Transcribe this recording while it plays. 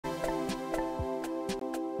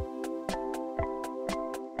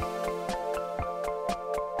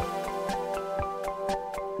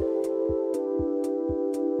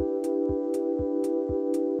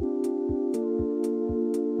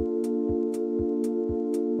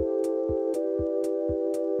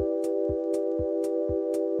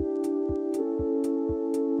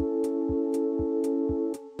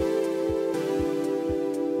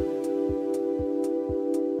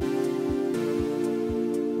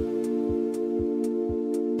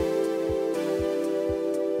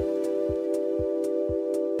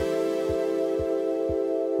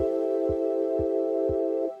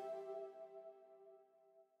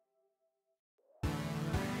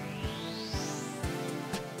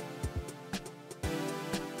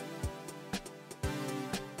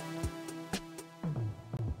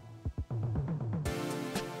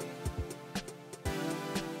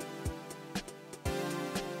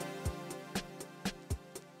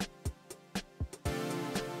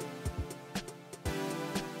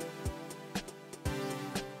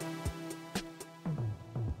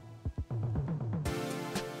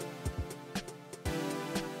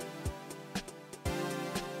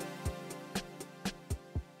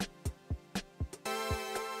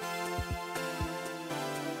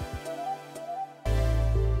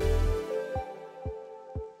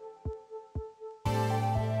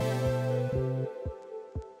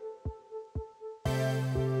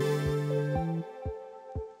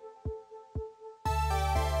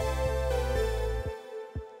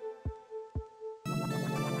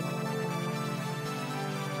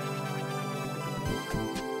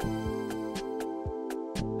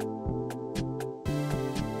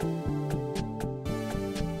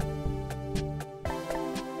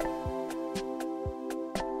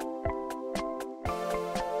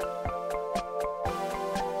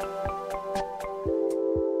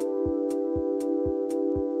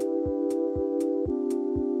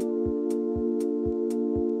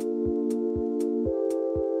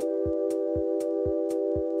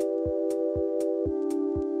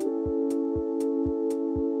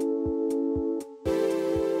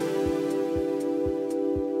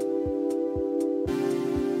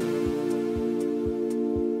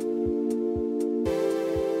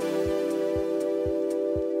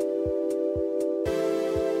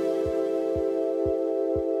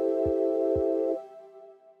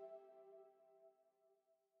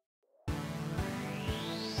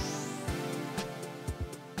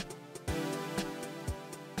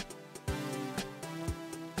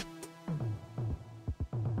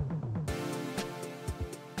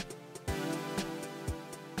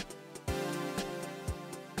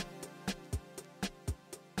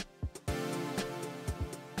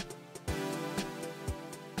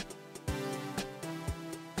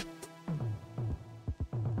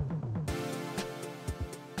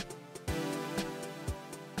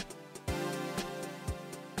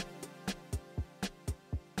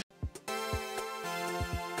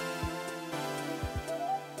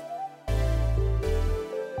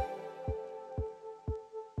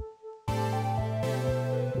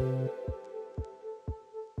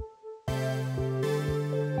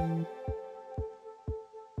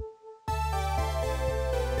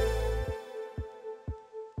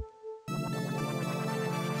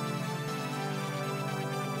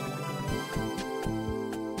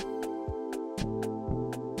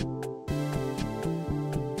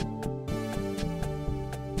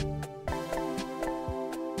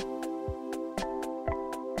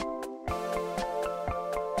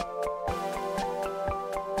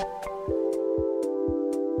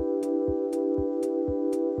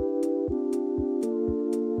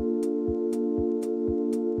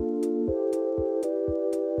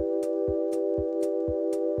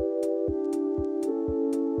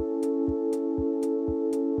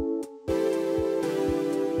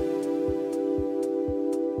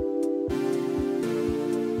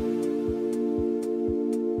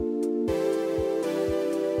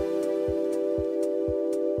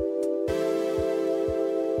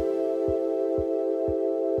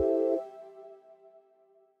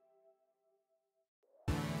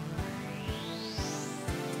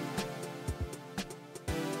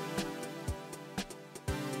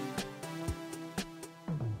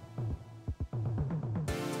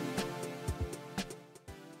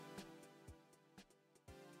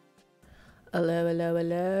Hello, hello,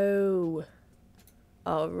 hello.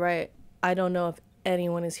 All right. I don't know if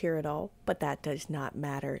anyone is here at all, but that does not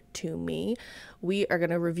matter to me. We are going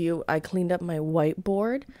to review. I cleaned up my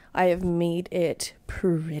whiteboard. I have made it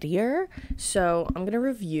prettier. So I'm going to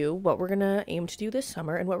review what we're going to aim to do this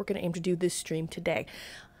summer and what we're going to aim to do this stream today.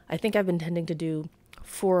 I think I've been intending to do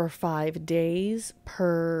 4 or 5 days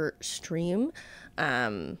per stream.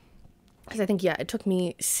 Because I think, yeah, it took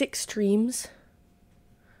me 6 streams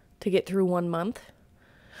to get through 1 month,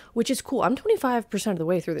 which is cool. I'm 25% of the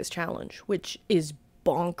way through this challenge, which is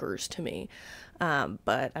bonkers to me.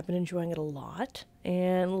 But I've been enjoying it a lot,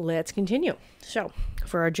 and let's continue. So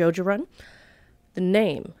for our Joja Run, the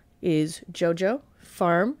name is Jojo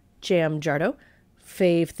Farm Jam Jarto.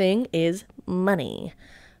 Fave thing is money.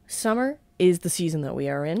 Summer is the season that we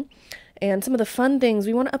are in. And some of the fun things,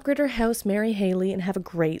 we want to upgrade our house, marry Haley, and have a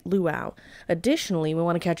great luau. Additionally, we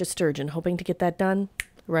want to catch a sturgeon, hoping to get that done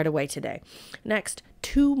right away today. Next,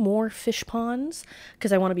 2 more fish ponds,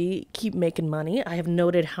 because I want to keep making money. I have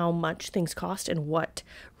noted how much things cost and what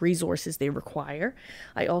resources they require.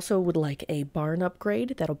 I also would like a barn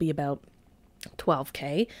upgrade. That'll be about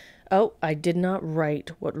 12K. Oh, I did not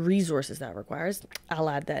write what resources that requires. I'll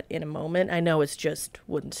add that in a moment. I know it's just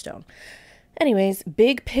wood and stone. Anyways,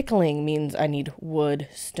 big pickling means I need wood,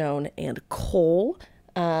 stone, and coal.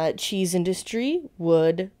 Cheese industry,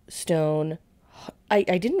 wood, stone.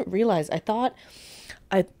 I didn't realize. I thought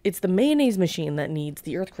it's the mayonnaise machine that needs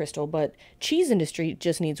the earth crystal, but cheese industry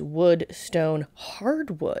just needs wood, stone,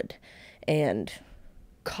 hardwood, and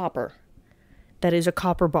copper. That is a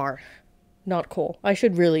copper bar, not coal. I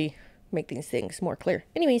should really make these things more clear.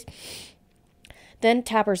 Anyways, then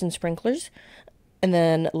tappers and sprinklers, and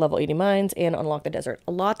then level 80 mines and unlock the desert.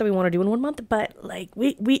 A lot that we want to do in 1 month, but like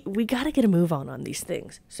we got to get a move on these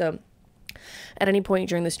things. So at any point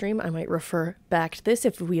during the stream, I might refer back to this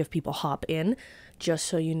if we have people hop in, just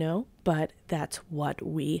so you know, but that's what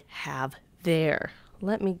we have there.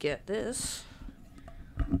 Let me get this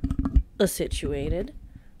situated.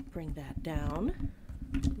 Bring that down.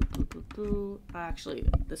 Actually,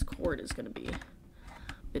 this cord is going to be a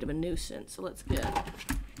bit of a nuisance, so let's get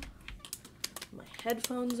my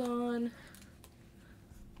headphones on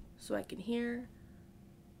so I can hear.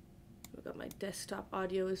 I've got my desktop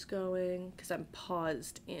audio is going because I'm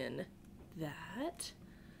paused in that.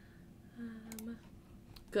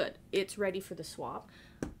 Good. It's ready for the swap.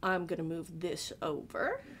 I'm going to move this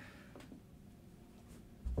over.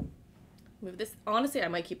 Move this. Honestly, I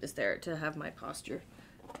might keep this there to have my posture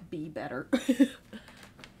be better.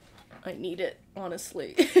 I need it,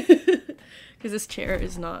 honestly. Because this chair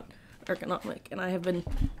is not ergonomic and I have been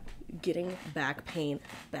getting back pain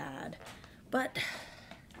bad. But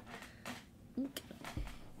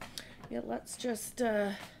yeah, let's just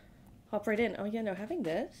hop right in. Oh yeah, no, having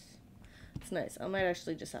this, it's nice. I might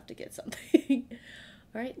actually just have to get something.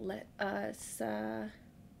 All right, let us oh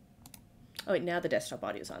wait, now the desktop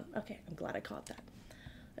audio is on. Okay, I'm glad I caught that.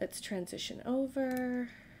 Let's transition over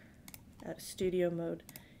out of studio mode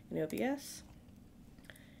in OBS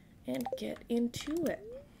and get into it.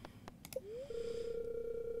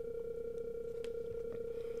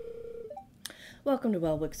 Welcome to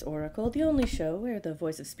Welwick's Oracle, the only show where the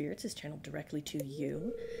voice of spirits is channeled directly to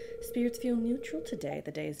you. Spirits feel neutral today.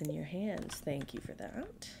 The day is in your hands. Thank you for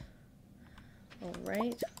that. All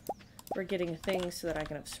right. We're getting things so that I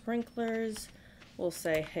can have sprinklers. We'll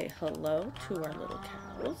say, hey, hello to our little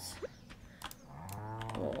cows.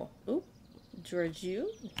 Oh, oop. Georgiou?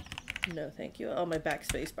 No, thank you. Oh, my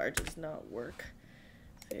backspace bar does not work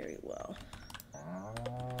very well.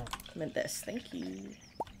 I meant this. Thank you.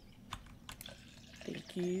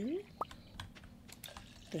 Thank you.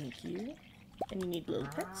 Thank you. And you need little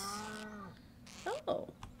pets? Oh.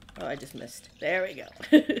 Oh, I just missed. There we go.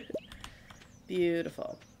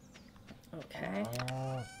 Beautiful. Okay.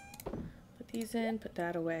 Put these in, put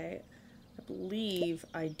that away. I believe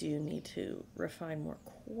I do need to refine more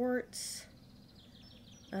quartz.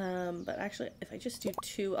 But actually, if I just do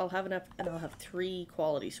 2, I'll have enough, and I'll have 3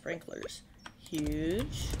 quality sprinklers.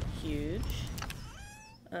 Huge, huge.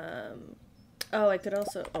 Oh, I could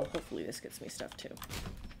also... Oh, hopefully this gets me stuff, too.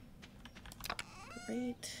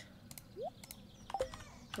 Great.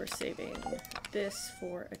 We're saving this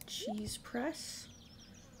for a cheese press.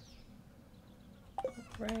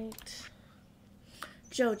 Alright.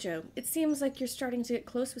 Jojo, it seems like you're starting to get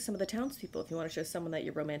close with some of the townspeople. If you want to show someone that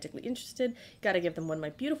you're romantically interested, you gotta give them one of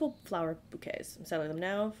my beautiful flower bouquets. I'm selling them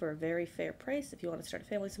now for a very fair price. If you want to start a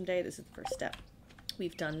family someday, this is the first step.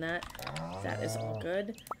 We've done that. That is all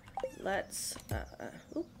good. Let's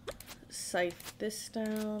scythe this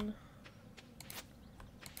down.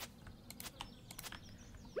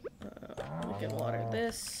 We can water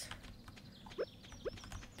this.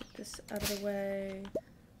 Get this out of the way.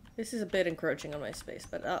 This is a bit encroaching on my space,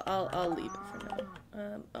 but I'll leave it for now.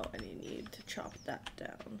 Oh, I need to chop that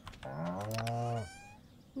down.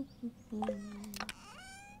 It's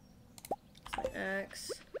my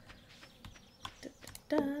axe.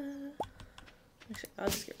 Actually, I'll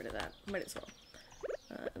just get rid of that. Might as well.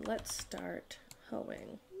 Let's start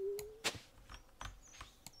hoeing.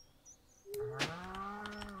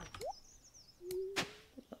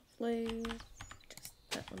 Lovely. Just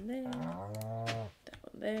that one there. That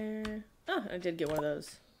one there. Oh, I did get one of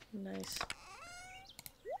those. Nice.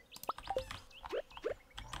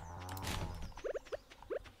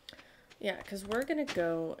 Yeah, because we're gonna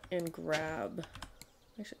go and grab.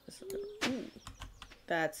 Actually, this is. Ooh,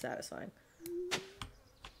 that's satisfying.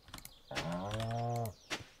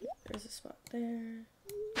 There's a spot there.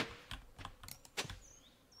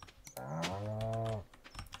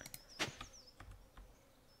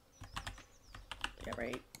 Yeah,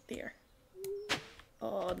 right there.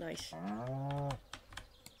 Oh, nice.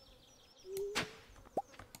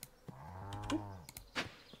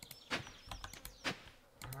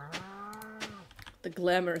 The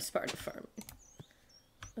glamorous part of farming.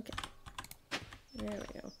 Okay. There we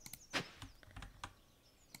go.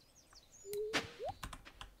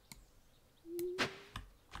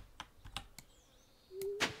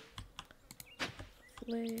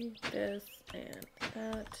 Lovely. This and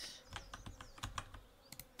that.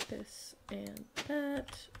 This and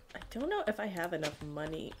that. I don't know if I have enough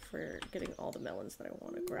money for getting all the melons that I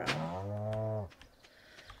want to grab.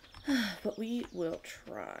 But we will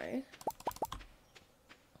try.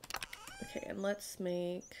 Okay, and let's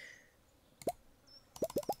make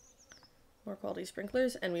more quality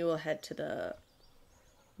sprinklers, and we will head to the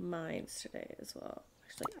mines today as well.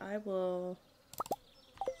 Actually, I will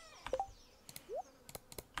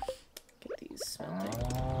get these smelting.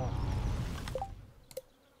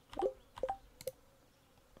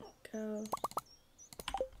 Go.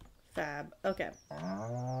 Fab. Okay.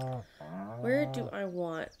 Where do I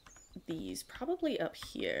want these? Probably up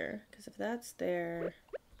here, because if that's there...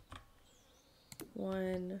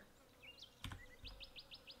 One.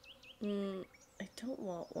 I don't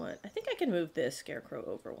want one. I think I can move this scarecrow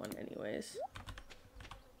over one anyways.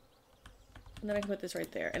 And then I can put this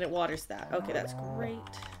right there, and it waters that. Okay, that's great.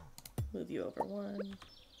 Move you over one.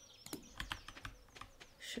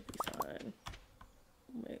 Should be fine.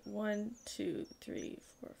 Wait, 1, 2, 3,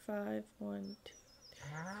 4, 5. 1, 2, 3.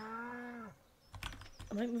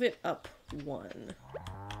 I might move it up one.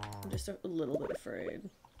 I'm just a little bit afraid.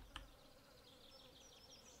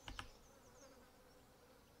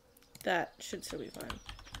 That should still be fine.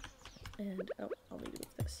 And, oh, I'll need to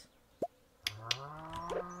move this.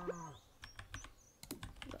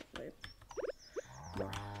 Lovely.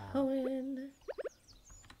 More hoeing.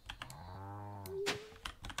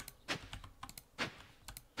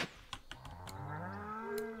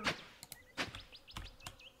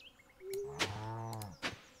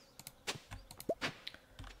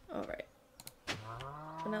 Alright.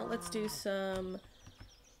 Now let's do some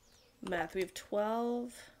math. We have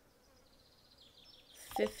 12...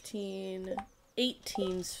 15,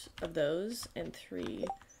 18 of those, and 3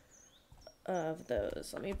 of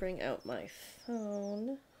those. Let me bring out my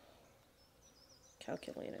phone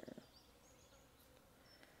calculator.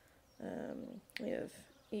 We have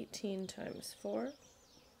 18 times 4,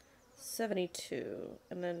 72,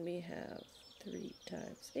 and then we have 3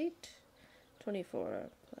 times 8, 24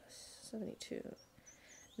 plus 72,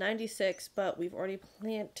 96, but we've already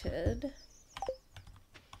planted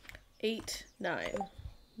 8, 9.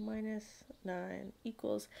 Minus 9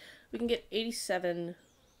 equals, we can get 87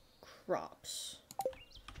 crops.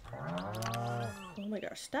 Oh my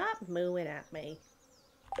gosh, stop mooing at me.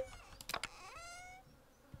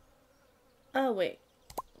 Oh wait,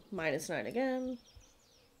 minus 9 again.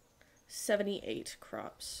 78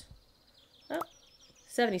 crops. Oh,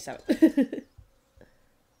 77.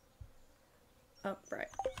 Upright.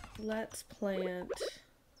 Let's plant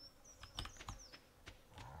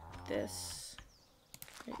this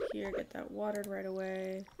right here, get that watered right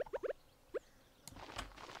away.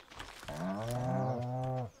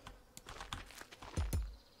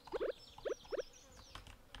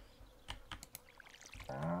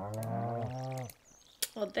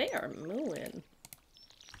 Oh, they are mooing.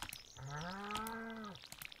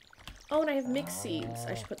 Oh, and I have mixed seeds.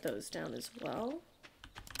 I should put those down as well.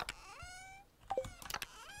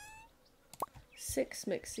 6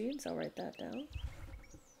 mixed seeds. I'll write that down.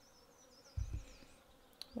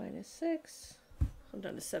 Minus 6. I'm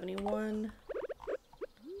down to 71.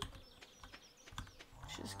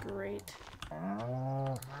 Which is great.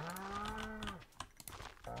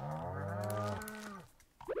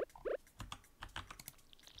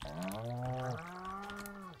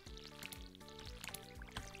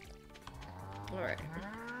 Alright.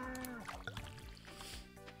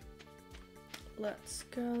 Let's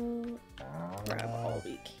go grab all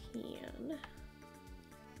we can.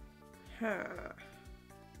 Huh.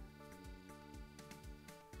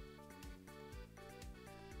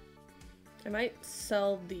 I might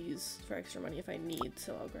sell these for extra money if I need,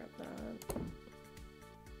 so I'll grab that.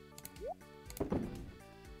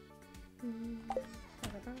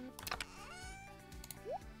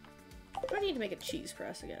 I need to make a cheese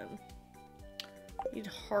press again. Need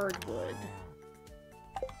hardwood.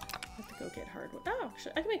 I have to go get hardwood. Oh,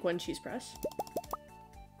 I can make one cheese press.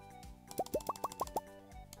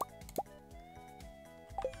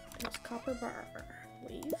 There's copper bar.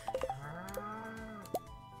 Leave.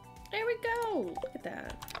 There we go! Look at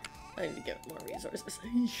that. I need to get more resources.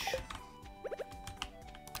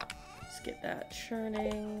 Let's get that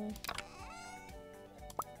churning.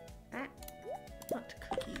 Ah, not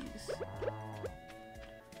cookies.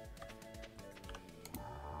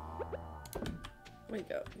 There we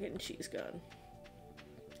go, getting cheese gone.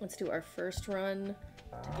 Let's do our first run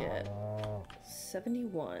to get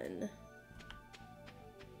 71.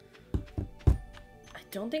 I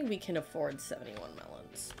don't think we can afford 71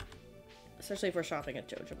 melons. Especially if we're shopping at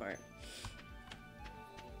Joja Mart.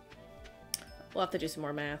 We'll have to do some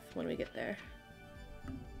more math when we get there.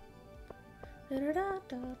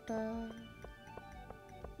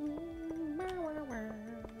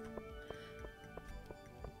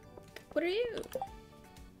 What are you?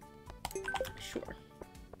 Sure.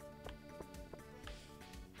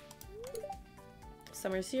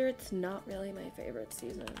 Summer's here. It's not really my favorite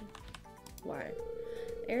season. Why?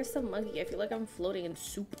 Air's so muggy. I feel like I'm floating in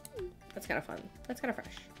soup. That's kind of fun. That's kind of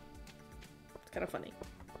fresh. It's kind of funny.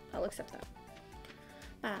 I'll accept that.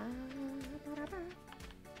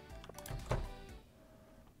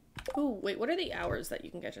 Ooh, wait, what are the hours that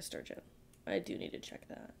you can catch a sturgeon? I do need to check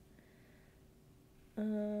that.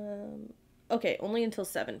 Okay, only until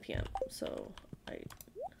 7 p.m. So I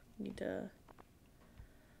need to...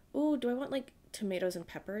 Ooh, do I want like tomatoes and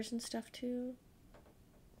peppers and stuff too?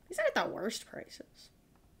 These aren't the worst prices.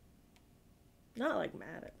 Not like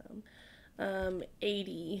mad at them.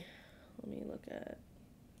 80. Let me look at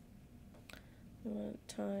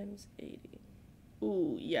times 80.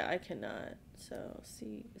 Ooh, yeah, I cannot. So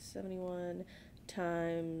see, 71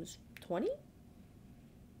 times 20?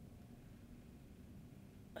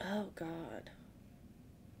 Oh god.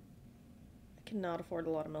 I cannot afford a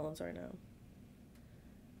lot of melons right now.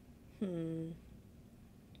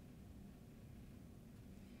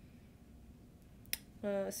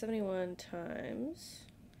 71 times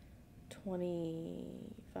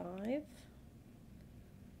 25.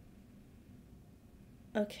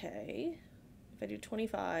 Okay. If I do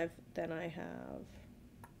 25, then I have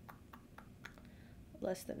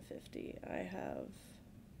less than 50. I have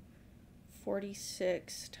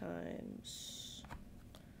 46 times.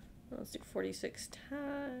 Let's do 46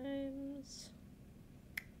 times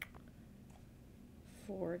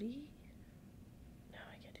 40.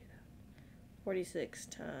 46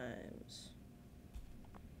 times.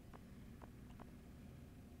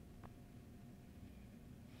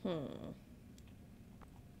 I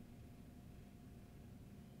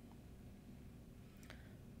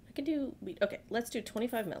can do wheat. Okay, let's do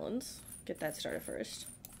 25 melons. Get that started first.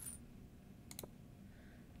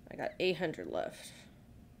 I got 800 left.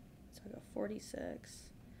 So I got 46.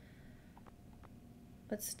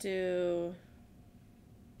 Let's do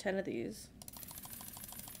 10 of these.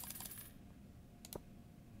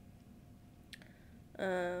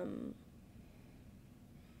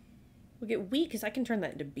 We'll get wheat because I can turn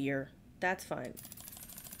that into beer. That's fine.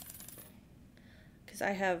 Because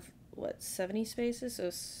I have, what, 70 spaces?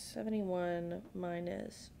 So 71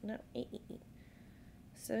 minus, no,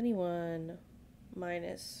 71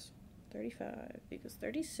 minus 35 equals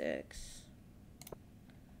 36.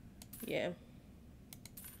 Yeah.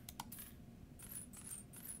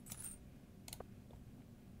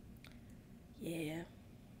 Yeah.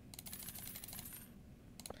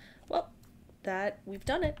 Well, that we've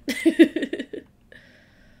done it.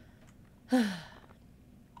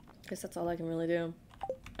 Guess that's all I can really do.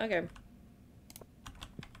 Okay.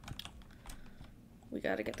 We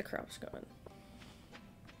gotta get the crops going.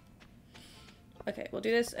 Okay, we'll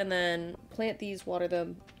do this and then plant these, water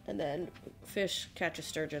them, and then fish, catch a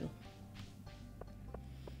sturgeon.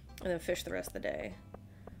 And then fish the rest of the day.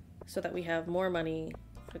 So that we have more money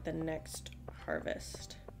for the next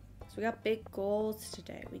harvest. So we got big goals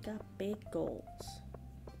today. We got big goals.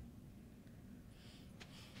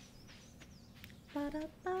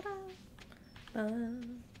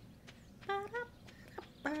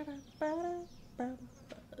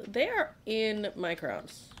 They are in my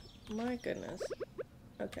crops. My goodness.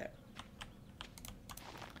 Okay.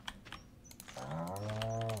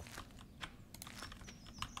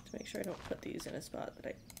 To make sure I don't put these in a spot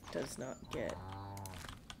that does not get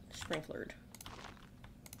sprinklered.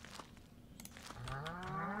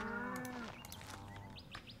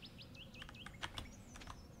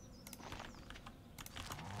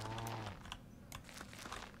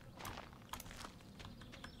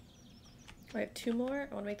 I have 2 more.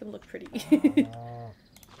 I want to make them look pretty.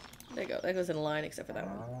 There you go. That goes in line except for that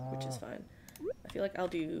one, which is fine. I feel like I'll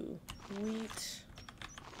do wheat.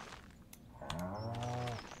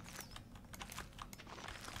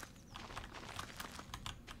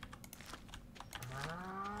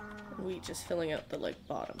 Wheat just filling out the like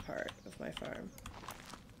bottom part of my farm.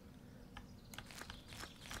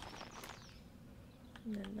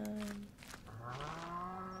 And then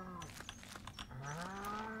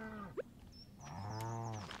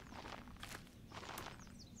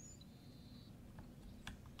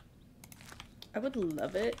I would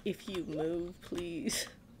love it if you move, please.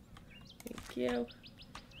 Thank you.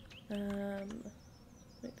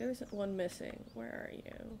 Wait, there's one missing. Where are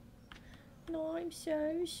you? No, I'm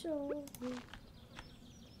so sorry.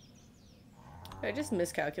 I just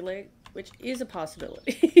miscalculate, which is a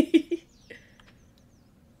possibility.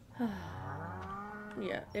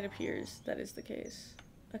 Yeah, it appears that is the case.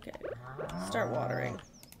 Okay, start watering.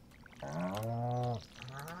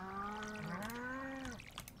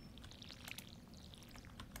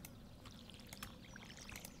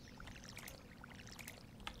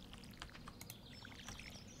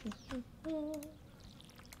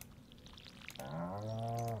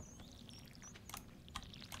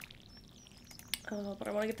 Oh, but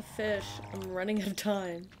I want to get the fish. I'm running out of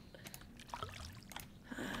time.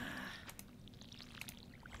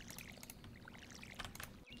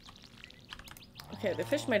 Okay, the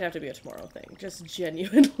fish might have to be a tomorrow thing. Just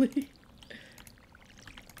genuinely.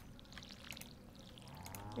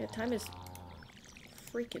 Yeah, time is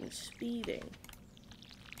freaking speeding.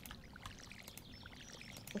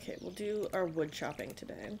 Okay, we'll do our wood chopping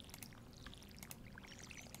today.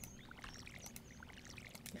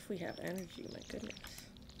 If we have energy, my goodness.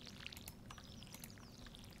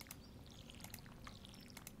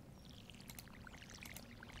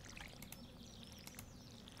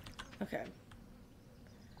 Okay.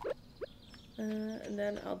 And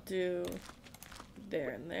then I'll do there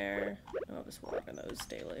and there. I'll just water those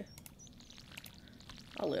daily.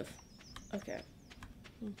 I'll live. Okay.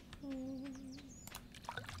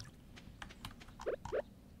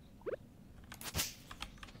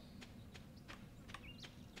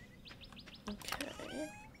 Okay.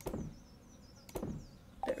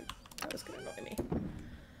 There, that was gonna annoy me.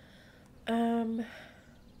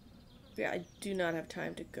 Yeah, I do not have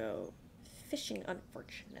time to go fishing,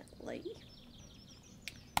 unfortunately.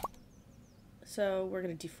 So we're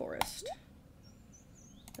gonna deforest.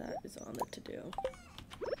 That is on the to-do.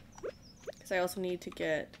 Because I also need to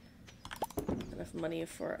get enough money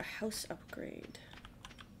for a house upgrade.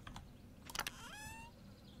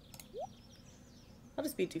 I'll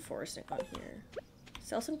just be deforesting on here.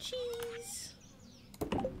 Sell some cheese!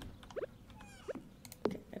 Okay,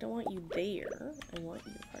 I don't want you there. I want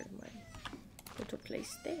you part of my little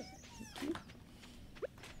place there. Thank you.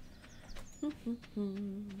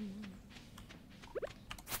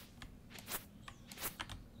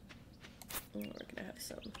 We're gonna have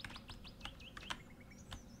some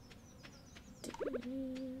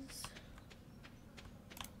days.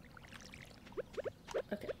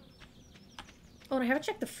 Okay. Oh, and I haven't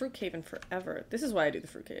checked the fruit cave in forever. This is why I do the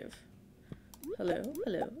fruit cave. Hello,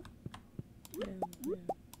 hello. Hello, hello,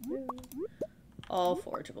 hello. All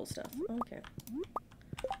forageable stuff. Okay.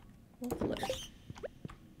 Well, look.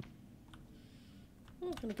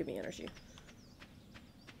 Oh, it'll give me energy.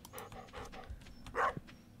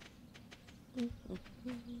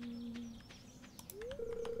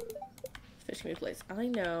 Fish me place. I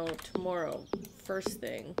know. Tomorrow. First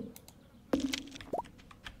thing.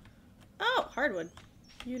 Oh! Hardwood.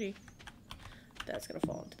 Beauty. That's gonna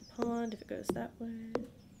fall into the pond if it goes that way.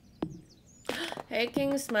 Hey,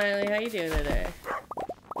 King Smiley. How you doing today?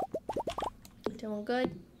 Doing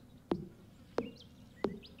good?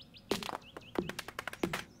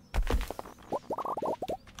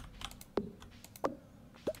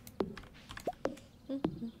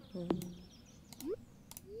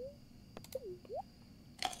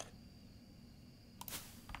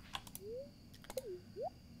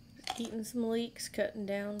 Eating some leeks, cutting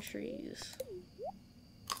down trees.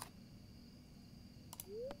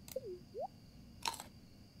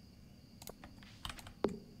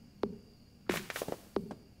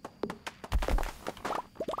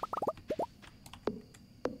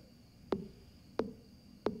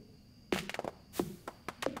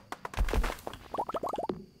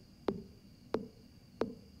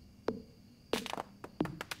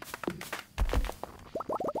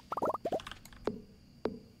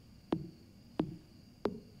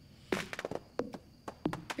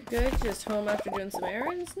 Good, just home after doing some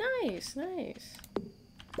errands. Nice, nice.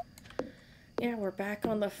 Yeah, we're back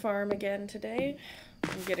on the farm again today.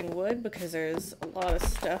 I'm getting wood because there's a lot of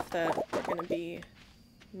stuff that we're gonna be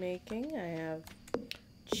making. I have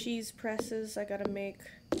cheese presses I gotta make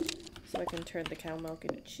so I can turn the cow milk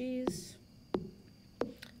into cheese. I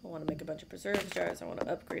want to make a bunch of preserves jars. I want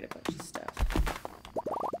to upgrade a bunch of stuff.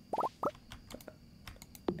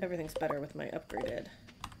 Everything's better with my upgraded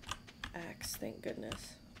axe, thank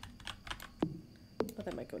goodness. Oh,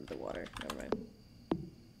 that might go to the water. Never mind.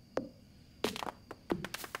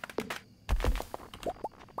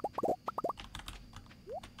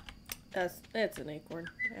 It's an acorn.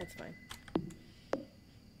 That's fine.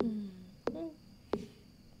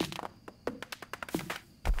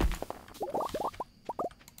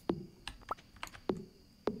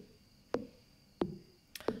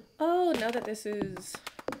 Oh, now that this is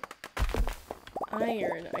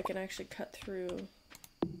iron, I can actually cut through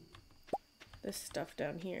this stuff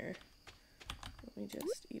down here. Let me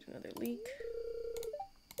just eat another leek.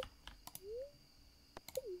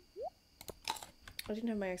 I didn't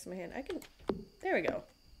have my axe in my hand. I can... There we go.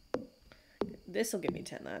 This will give me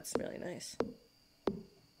 10. That's really nice.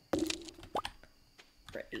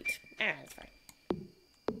 For 8. Ah, that's fine.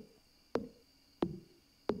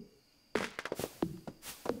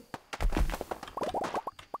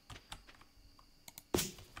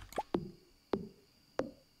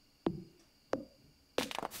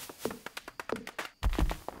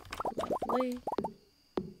 Lovely.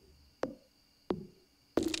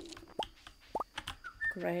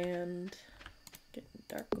 Grand. Getting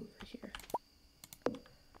dark over here.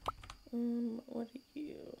 What are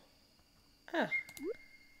you? Ah,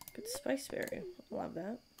 good spice berry. Love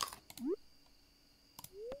that.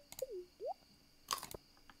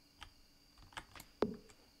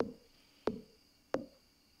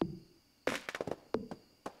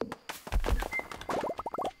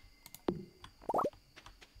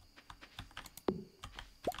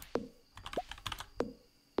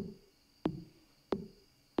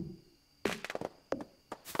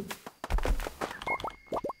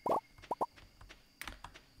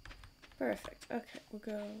 Perfect. Okay, we'll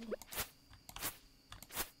go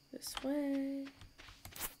this way.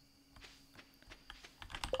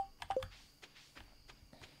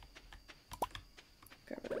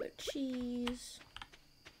 Grab another cheese.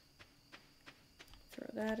 Throw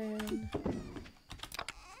that in.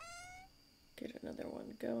 Get another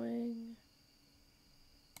one going.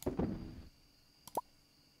 I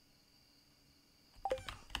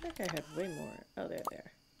think I had way more. Oh, there.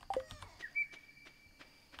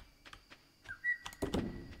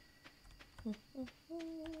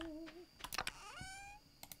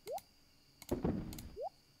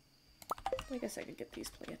 I guess I could get these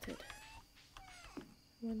planted.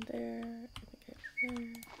 One there, I think I have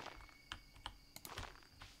there.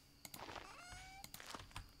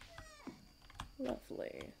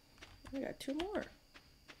 Lovely. I got 2 more.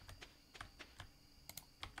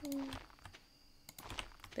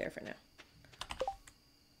 There for now.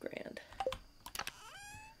 Grand.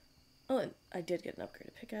 Oh, and I did get an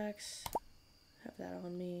upgraded pickaxe. Have that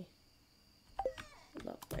on me.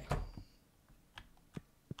 Lovely.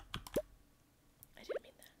 I didn't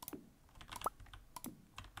mean that.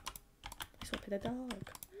 Please don't pet the dog.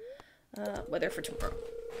 Weather for tomorrow.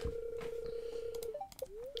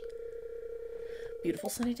 Beautiful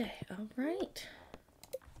sunny day. Alright.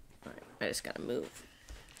 Alright, I just gotta move.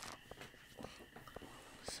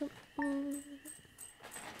 So, there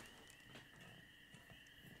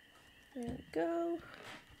we go.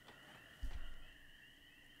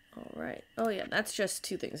 Alright. Oh yeah, that's just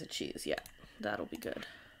 2 things of cheese. Yeah, that'll be good.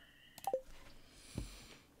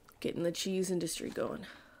 Getting the cheese industry going.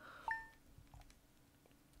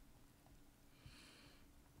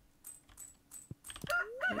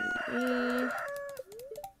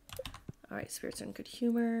 Alright, spirits are in good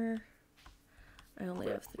humor. I only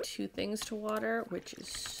have the 2 things to water, which is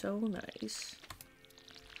so nice.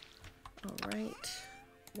 Alright.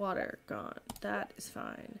 Water gone. That is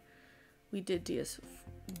fine. We did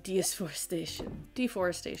deforestation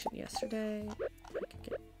yesterday. I can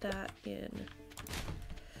get that in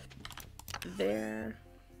there.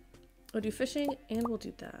 We'll do fishing and we'll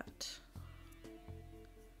do that.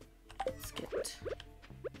 Let's get...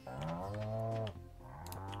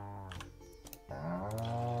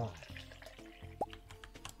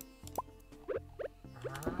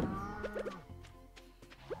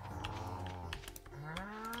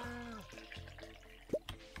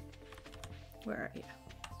 Where are you?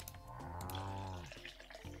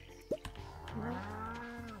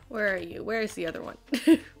 Where are you? Where's the other one?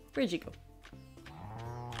 Where'd you go?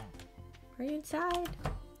 Are you inside?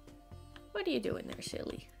 What are you doing there,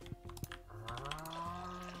 silly?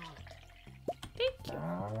 Thank you.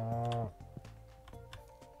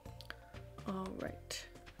 Alright.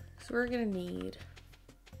 So we're gonna need...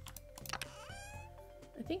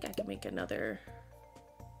 I think I can make another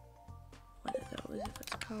one of those if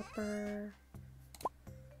it's copper.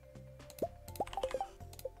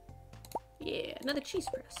 Yeah, another cheese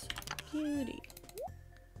press. Cutie.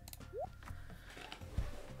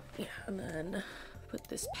 Yeah, and then put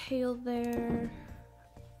this pail there.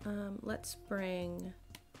 Let's bring...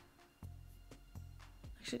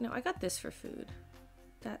 Actually, no, I got this for food.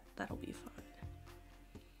 That'll be fine.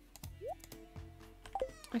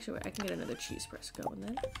 Actually, wait, I can get another cheese press going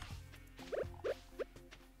then.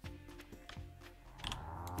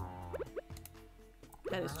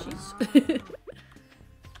 That is cheese.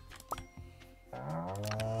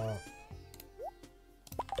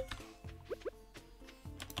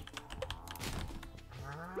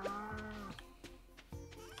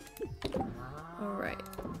 Alright,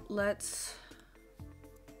 let's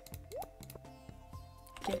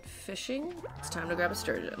get fishing. It's time to grab a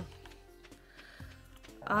sturgeon.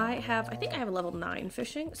 I think I have a level 9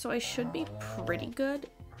 fishing, so I should be pretty good.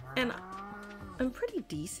 And I'm pretty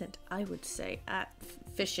decent, I would say, at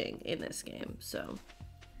fishing in this game, so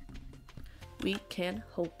we can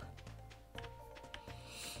hope.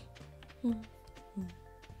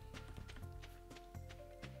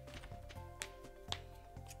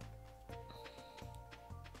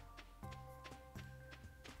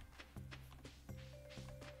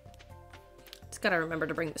 Gotta remember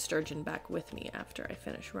to bring the sturgeon back with me after I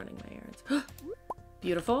finish running my errands.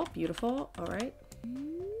 Beautiful, beautiful. All right.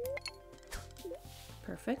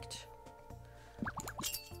 Perfect.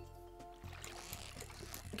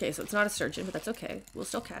 Okay, so it's not a sturgeon, but that's okay. We'll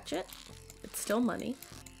still catch it. It's still money.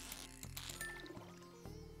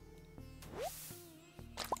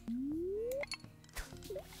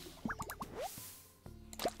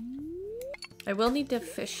 I will need to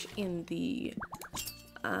fish in the...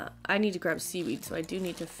 I need to grab seaweed, so I do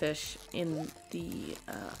need to fish in the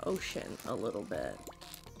ocean a little bit.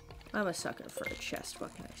 I'm a sucker for a chest,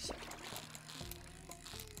 what can I say?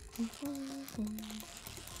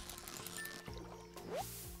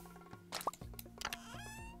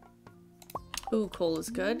 Ooh, coal is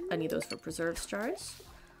good. I need those for preserve jars.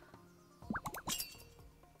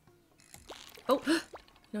 Oh!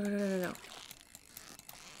 No.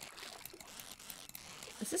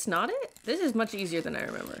 Is this not it? This is much easier than I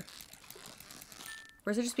remember.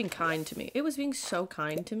 Or is it just being kind to me? It was being so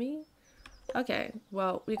kind to me. Okay,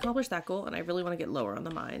 well, we accomplished that goal, and I really want to get lower on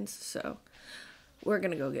the mines, so we're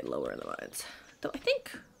gonna go get lower on the mines. Though I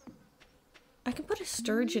think I can put a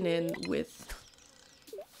sturgeon in with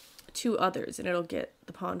 2 others, and it'll get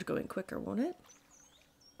the pond going quicker, won't it?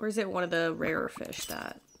 Or is it one of the rarer fish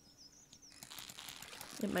that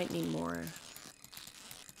it might need more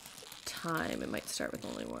time? It might start with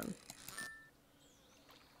only 1.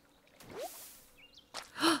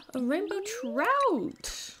 A rainbow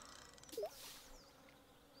trout!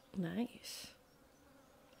 Nice.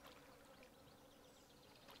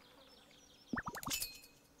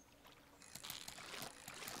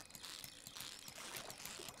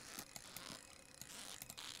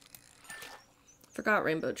 Forgot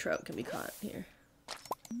rainbow trout can be caught here.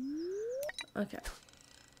 Okay.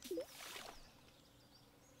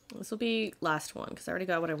 This will be last one, because I already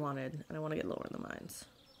got what I wanted, and I want to get lower in the mines.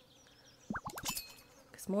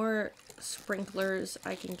 Because more sprinklers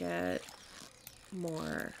I can get,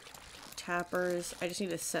 more tappers. I just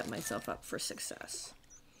need to set myself up for success.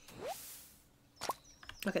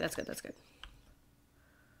 Okay, that's good, that's good.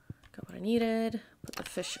 Got what I needed. Put the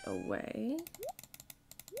fish away.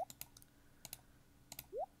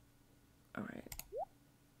 Alright.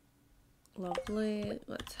 Lovely.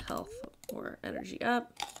 Let's health or energy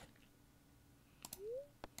up.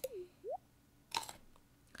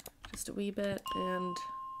 Just a wee bit, and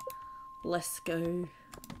let's go.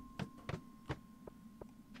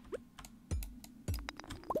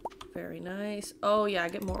 Very nice. Oh yeah, I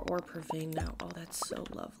get more ore per vein now. Oh, that's so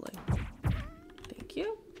lovely. Thank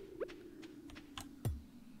you.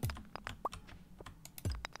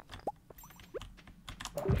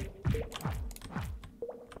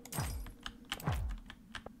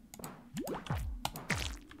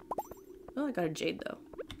 Oh, I got a jade though.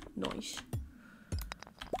 Nice.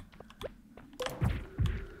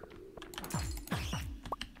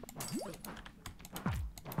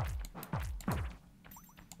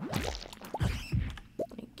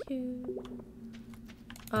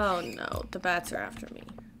 Oh no, the bats are after me.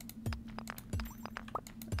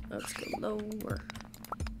 Let's go lower.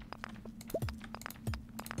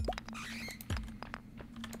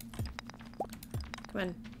 Come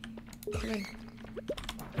on. Come on.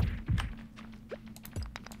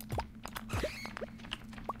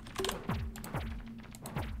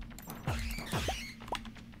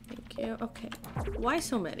 Thank you. Okay. Why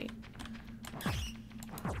so many?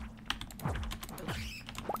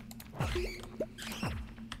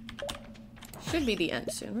 Should be the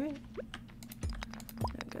end soon, right?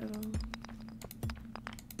 There we go.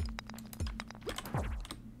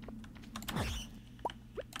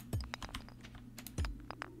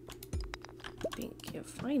 Thank you.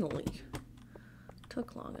 Finally.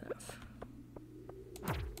 Took long enough.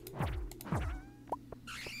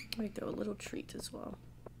 There we go. A little treat as well.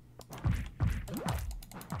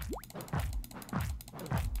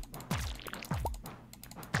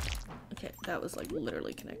 Okay, that was like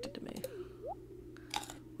literally connected to me.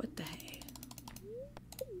 What the hey?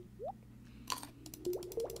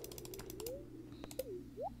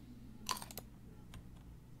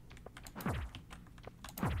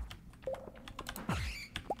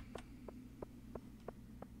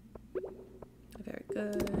 Very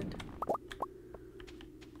good.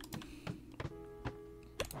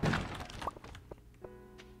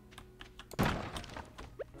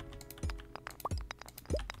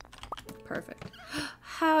 Perfect.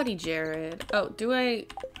 Howdy, Jared. Oh, do I...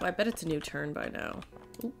 Well, I bet it's a new turn by now.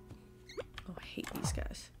 Ooh. Oh, I hate these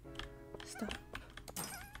guys. Stop.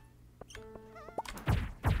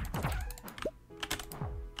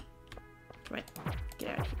 Come on. Get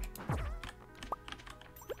out of here.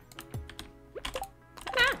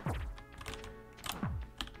 Ah!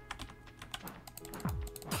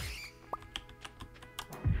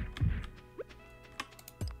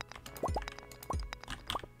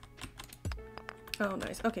 Oh,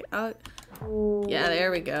 nice. Okay, yeah,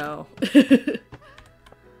 there we go. Okay,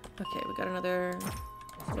 we got another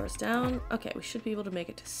floors down. Okay, we should be able to make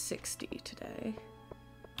it to 60 today.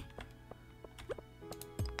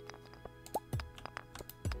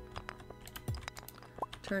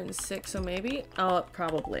 Turn 6, so maybe? Oh,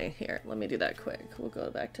 probably. Here, let me do that quick. We'll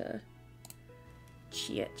go back to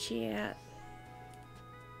chat.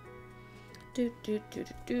 Do.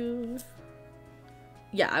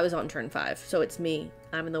 Yeah, I was on turn 5, so it's me.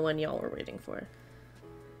 I'm the one y'all were waiting for.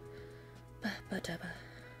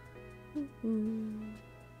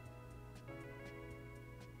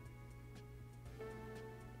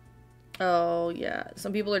 Oh, yeah.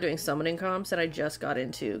 Some people are doing summoning comps, and I just got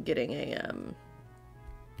into getting a,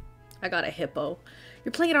 I got a hippo.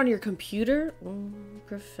 You're playing it on your computer?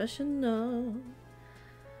 Professional.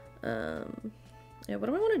 Yeah, what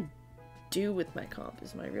do I want to do with my comp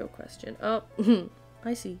is my real question. Oh,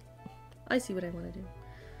 I see. I see what I want to do.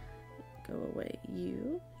 Go away,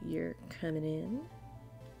 you. You're coming in.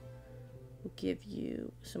 We'll give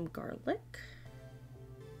you some garlic.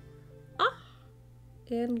 Ah!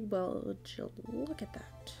 And well, look at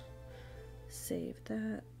that. Save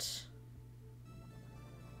that.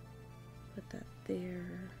 Put that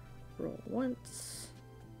there. Roll once.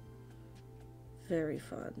 Very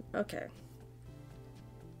fun. Okay.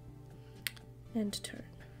 End turn.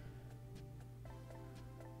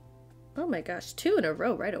 Oh my gosh, 2 in a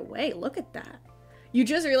row right away. Look at that. You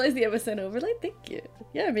just realized the MSN overlay? Thank you.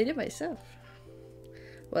 Yeah, I made it myself.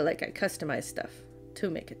 Well, like, I customized stuff to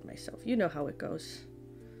make it myself. You know how it goes.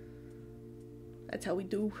 That's how we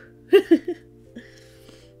do.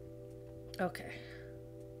 Okay.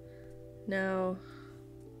 Now,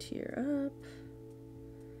 tier up.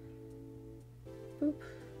 Boop.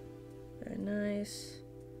 Very nice.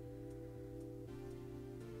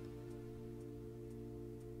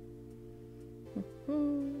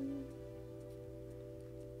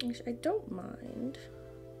 Actually, I don't mind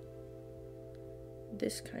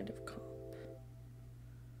this kind of comp.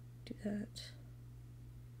 Do that.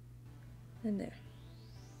 And there.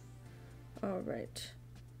 Alright.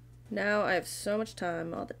 Now I have so much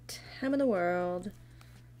time, all the time in the world.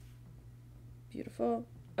 Beautiful.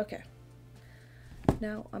 Okay.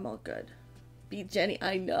 Now I'm all good. Beat Jenny,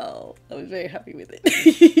 I know. I was very happy with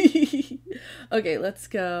it. Okay, let's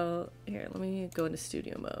go. Here, let me go into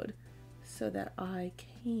studio mode so that I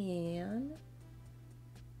can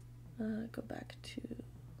go back to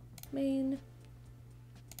main.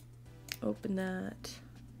 Open that.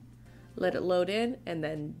 Let it load in, and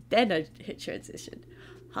then I hit transition.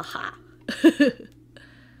 Haha.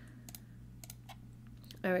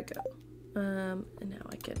 There we go. And now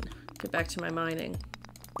I can get back to my mining.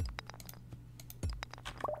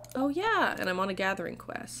 Oh yeah, and I'm on a gathering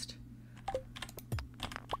quest.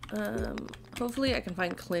 Hopefully I can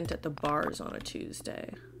find Clint at the bars on a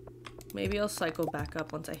Tuesday. Maybe I'll cycle back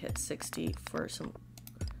up once I hit 60 for some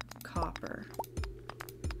copper.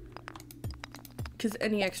 Because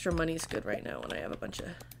any extra money is good right now when I have a bunch of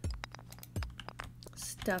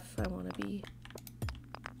stuff I want to be.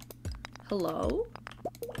 Hello?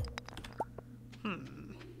 Well,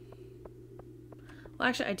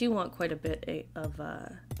 actually, I do want quite a bit of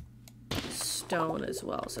stone as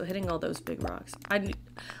well. So hitting all those big rocks. I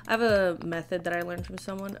have a method that I learned from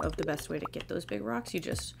someone of the best way to get those big rocks. You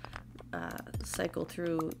just cycle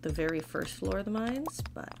through the very first floor of the mines,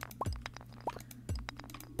 but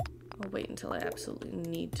I'll wait until I absolutely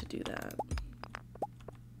need to do that.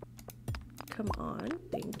 Come on,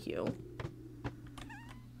 thank you.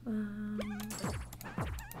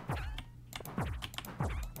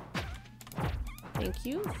 Thank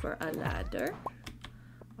you for a ladder.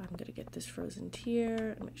 I'm gonna get this frozen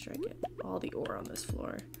tier and make sure I get all the ore on this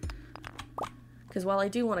floor. Because while I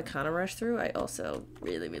do want to kind of rush through, I also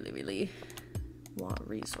really, really, really want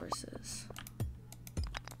resources.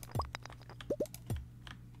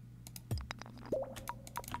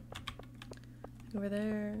 Over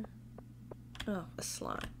there. Oh, a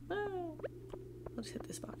slime. Oh. I'll just hit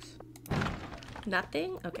this box.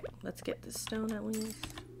 Nothing? Okay, let's get this stone at least.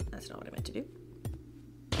 That's not what I meant to do.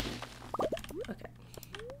 Okay.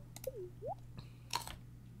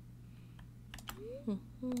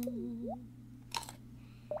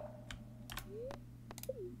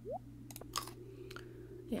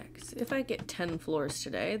 Yeah, because if I get 10 floors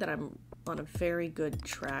today, then I'm on a very good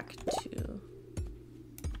track to...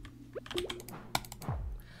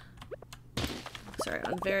 Sorry,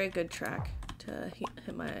 on very good track to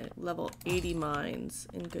hit my level 80 mines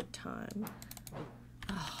in good time.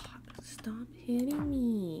 Oh, stop hitting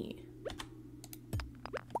me.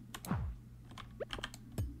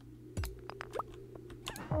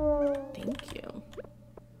 Thank you.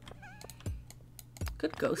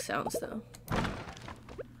 Good ghost sounds though.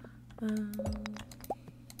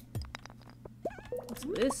 What's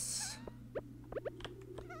this?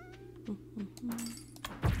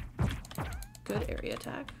 Good area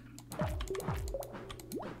attack.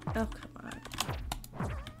 Oh, come on.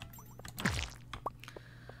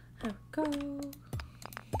 There we go.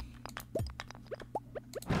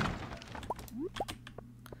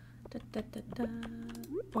 Da, da, da, da.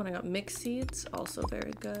 Oh, and I got mixed seeds, also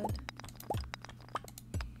very good.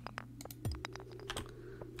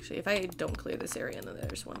 Actually, if I don't clear this area and then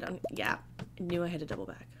there's one down here. Yeah, I knew I had to double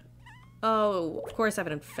back. Oh, of course I have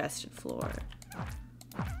an infested floor.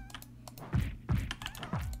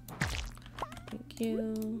 Thank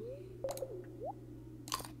you.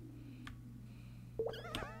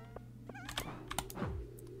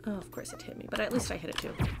 Oh, of course it hit me, but at least I hit it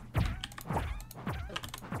too.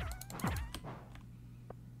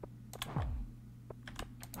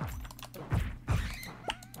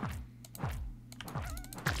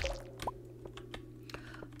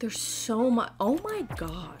 There's so much. Oh my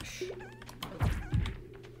gosh.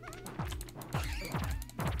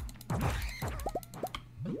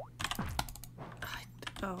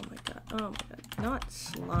 Oh my god. Oh my god. Not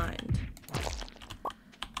slimed.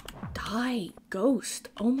 Die, ghost.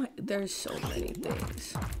 Oh my. There's so many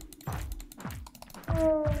things.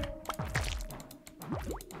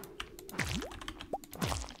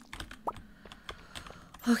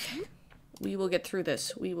 Okay. We will get through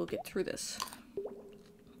this. We will get through this.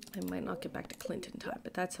 I might not get back to Clint in time,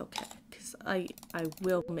 but that's okay, because I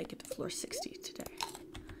will make it to floor 60 today.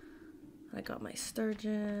 I got my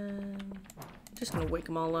sturgeon. Just gonna wake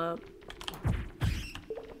them all up.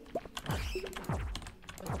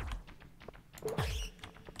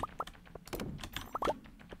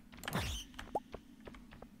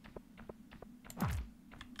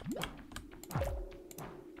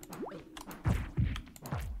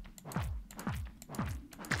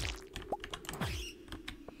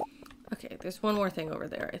 There's one more thing over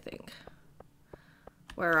there, I think.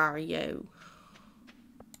 Where are you?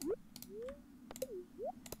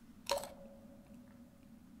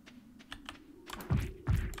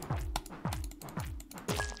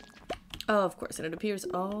 Oh, of course, and it appears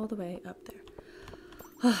all the way up there.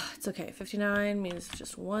 Oh, it's okay. 59 means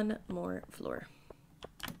just one more floor.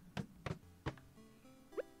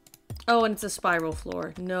 Oh, and it's a spiral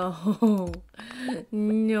floor. No.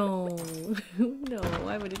 No. No,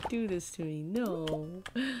 why would it do this to me? No.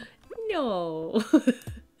 No.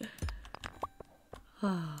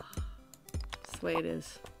 That's the way it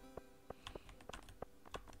is.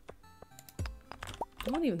 I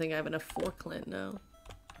don't even think I have enough for Clint now.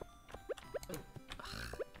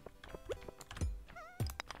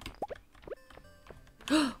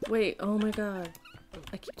 Wait, oh my god.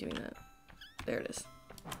 I keep doing that. There it is.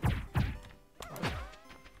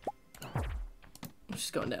 I'm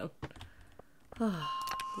just going down. Ah,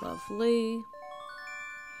 lovely.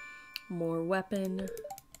 More weapon,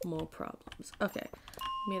 more problems. Okay,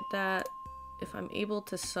 made that. If I'm able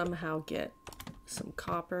to somehow get some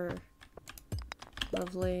copper,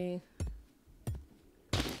 lovely.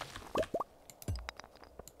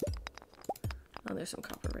 Oh, there's some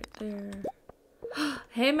copper right there.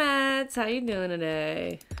 Hey, Mats, how you doing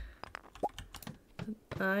today?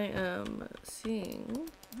 I am seeing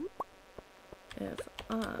if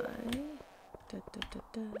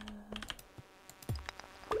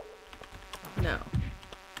No.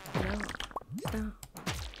 Stop.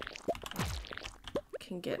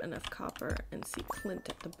 Can get enough copper and see Clint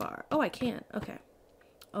at the bar. Oh, I can. Okay.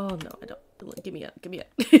 Oh, no, I don't. Give me up. Give me up.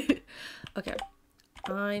 Okay.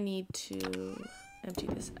 I need to empty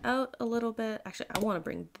this out a little bit. Actually, I want to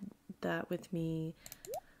bring that with me.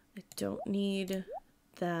 I don't need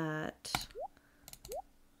that.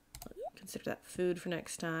 Consider that food for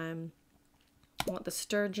next time. I want the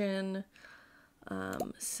sturgeon.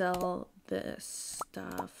 Sell this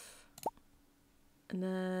stuff. And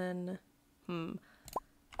then,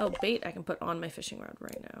 oh, bait I can put on my fishing rod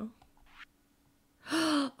right now.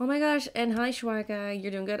 Oh my gosh, and hi Shwaka,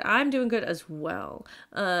 you're doing good. I'm doing good as well.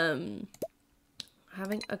 Having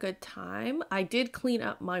a good time. I did clean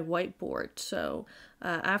up my whiteboard, so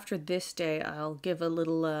after this day I'll give a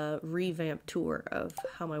little revamp tour of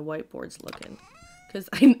how my whiteboard's looking. Because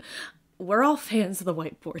we're all fans of the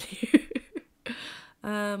whiteboard here.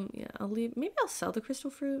 Yeah, I'll leave. Maybe I'll sell the crystal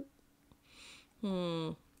fruit.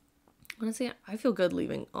 Honestly, I feel good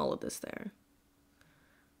leaving all of this there.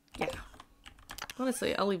 Yeah.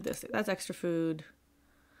 Honestly, I'll leave this. That's extra food.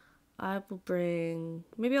 I will bring...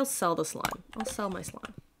 Maybe I'll sell the slime. I'll sell my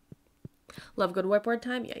slime. Love good whiteboard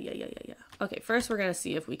time? Yeah. Okay, first we're going to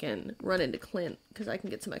see if we can run into Clint, because I can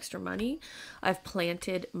get some extra money. I've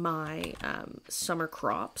planted my summer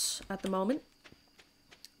crops at the moment.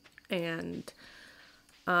 And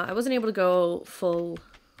I wasn't able to go full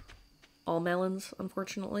all melons,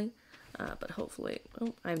 unfortunately. But hopefully...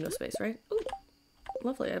 Oh, I have no space, right? Ooh,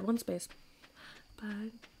 lovely. I had one space.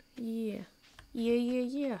 But, yeah.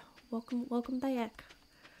 Yeah. Welcome back.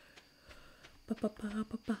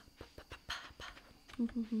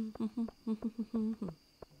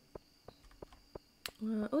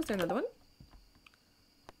 Oh, is there another one?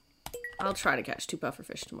 I'll try to catch 2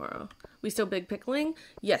 pufferfish tomorrow. We still big pickling?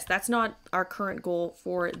 Yes, that's not our current goal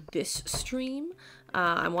for this stream.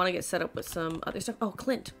 I want to get set up with some other stuff. Oh,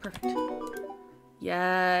 Clint. Perfect.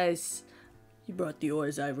 Yes. You brought the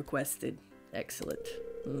ores I requested. Excellent.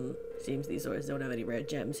 Seems these ores don't have any rare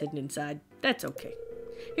gems hidden inside. That's okay.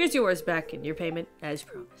 Here's yours back in your payment, as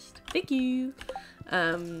promised. Thank you.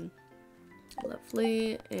 Lovely.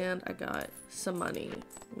 And I got some money.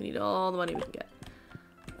 We need all the money we can get.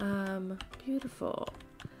 Beautiful.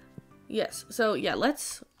 Yes. So yeah,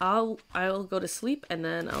 I'll go to sleep and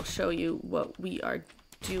then I'll show you what we are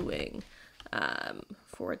doing,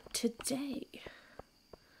 for today.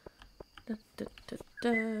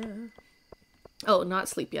 Oh, not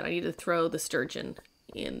sleep yet. I need to throw the sturgeon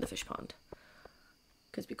in the fish pond.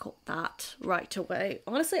 Because we caught that right away.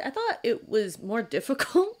 Honestly, I thought it was more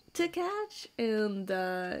difficult to catch. And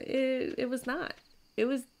it was not. It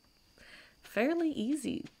was fairly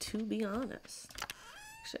easy, to be honest.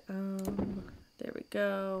 Actually, there we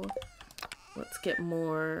go. Let's get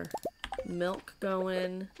more milk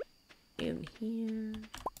going in here.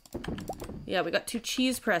 Yeah, we got 2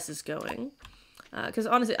 cheese presses going. Because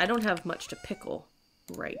honestly, I don't have much to pickle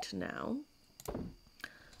right now.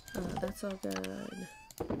 That's all good.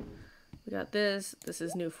 We got this. This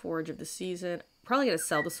is new forage of the season. Probably gonna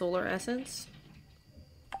sell the solar essence.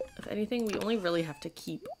 If anything, we only really have to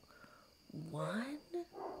keep 1.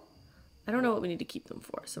 I don't know what we need to keep them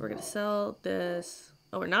for. So we're gonna sell this.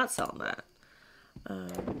 Oh, we're not selling that.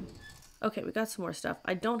 Okay, we got some more stuff.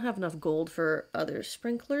 I don't have enough gold for other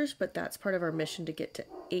sprinklers, but that's part of our mission to get to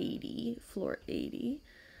 80, floor 80.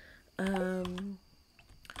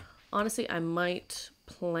 Honestly, I might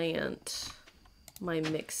plant my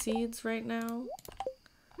mix seeds right now.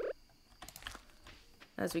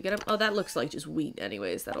 As we get them. Oh, that looks like just wheat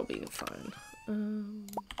anyways. That'll be fine.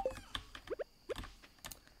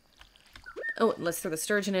 Oh, let's throw the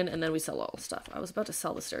sturgeon in and then we sell all the stuff. I was about to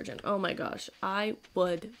sell the sturgeon. Oh my gosh. I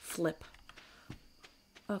would flip.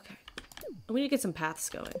 Okay. We need to get some paths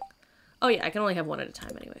going. Oh yeah, I can only have 1 at a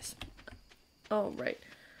time anyways. Oh, right.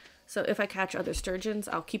 So if I catch other sturgeons,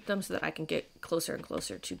 I'll keep them so that I can get closer and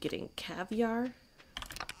closer to getting caviar.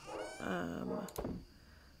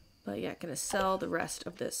 But yeah, gonna sell the rest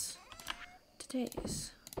of this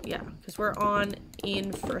today's. Yeah, because we're on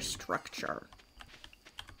infrastructure.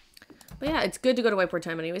 But yeah, it's good to go to whiteboard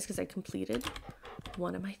time anyways, because I completed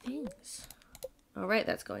one of my things. All right,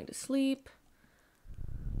 that's going to sleep.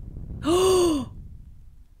 Oh,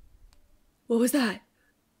 what was that?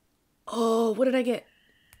 Oh, what did I get?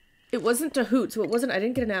 It wasn't a hoot, so it wasn't, I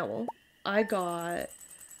didn't get an owl. I got,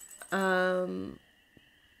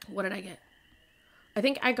 what did I get? I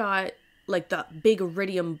think I got, like, the big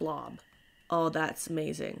iridium blob. Oh, that's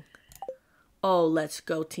amazing. Oh, let's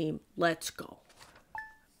go, team. Let's go.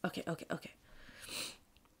 Okay.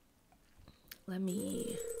 Let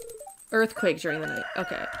me... Earthquake during the night.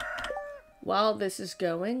 Okay. While this is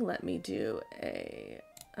going, let me do a...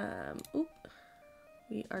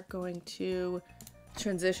 We are going to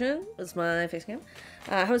transition. That's my face cam.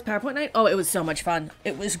 How was PowerPoint night? Oh, it was so much fun.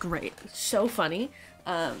 It was great. So funny.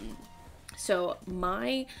 So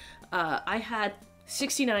my... I had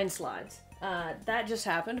 69 slides. That just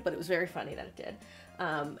happened, but it was very funny that it did.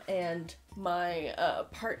 And my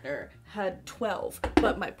partner had 12,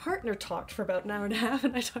 but my partner talked for about an hour and a half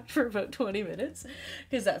and I talked for about 20 minutes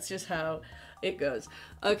because that's just how it goes.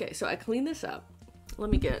 Okay, so I clean this up. Let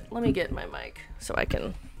me get my mic so I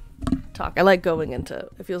can talk. I like going into,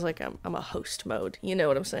 it feels like I'm a host mode. You know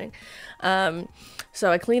what I'm saying?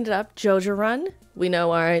 So I cleaned it up. Joja Run. We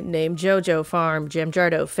know our name, Jojo, farm, Jam,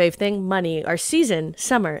 Jarto, fave thing, money, our season,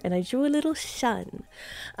 summer, and I drew a little sun.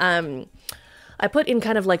 I put in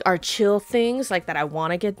kind of like our chill things like that I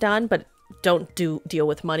want to get done, but don't deal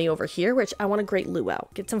with money over here, which I want to great luau,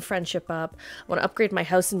 get some friendship up. I want to upgrade my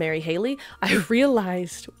house and marry Haley. I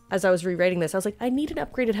realized as I was rewriting this, I was like, I need an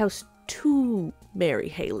upgraded house to marry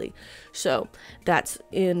Haley. So that's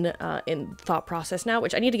in thought process now,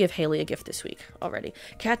 which I need to give Haley a gift this week already.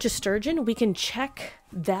 Catch a sturgeon. We can check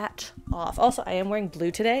that off. Also, I am wearing blue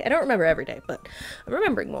today. I don't remember every day, but I'm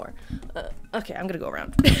remembering more. Okay, I'm going to go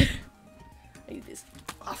around. I need this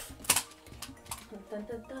off. Dun,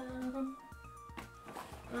 dun, dun.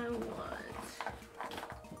 I want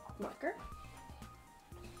marker.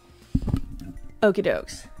 Okie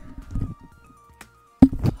dokes.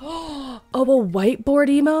 Oh, a whiteboard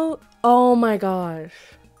emote? Oh my gosh.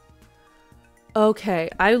 Okay,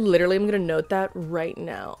 I literally am gonna note that right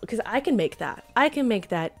now because I can make that. I can make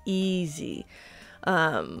that easy.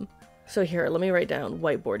 So here, let me write down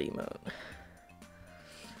whiteboard emote.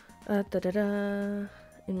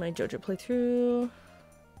 In my Jojo playthrough.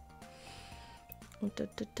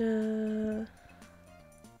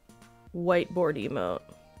 Whiteboard emote.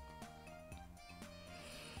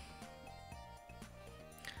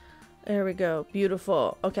 There we go.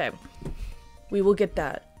 Beautiful. Okay. We will get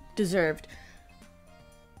that. Deserved.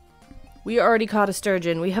 We already caught a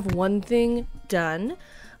sturgeon. We have one thing done.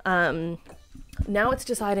 Now it's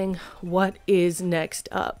deciding what is next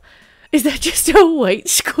up. Is that just a white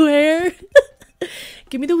square?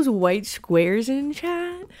 Give me those white squares in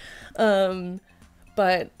chat.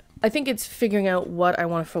 But I think it's figuring out what I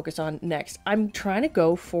want to focus on next. I'm trying to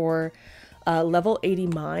go for level 80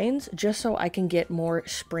 mines just so I can get more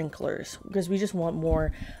sprinklers because we just want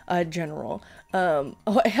more general. Oh,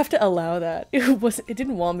 I have to allow that. It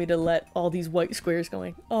didn't want me to let all these white squares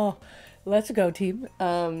going. Oh, let's go, team.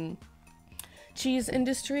 Cheese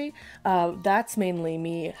industry, that's mainly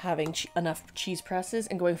me having enough cheese presses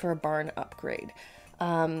and going for a barn upgrade.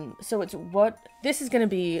 So it's what this is going to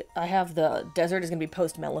be. I have the desert is going to be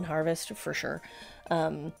post melon harvest for sure.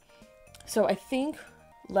 So I think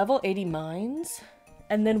level 80 mines,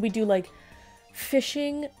 and then we do like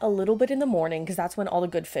fishing a little bit in the morning because that's when all the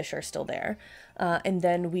good fish are still there. And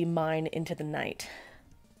then we mine into the night.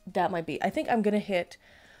 That might be, I think I'm going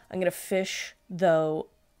to fish though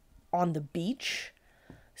on the beach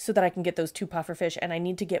so that I can get those 2 puffer fish, and I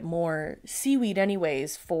need to get more seaweed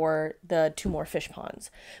anyways for the 2 more fish ponds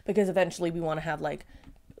because eventually we want to have like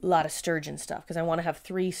a lot of sturgeon stuff because I want to have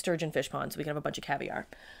 3 sturgeon fish ponds so we can have a bunch of caviar.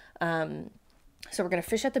 So we're gonna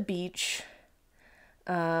fish at the beach.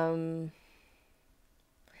 Yeah,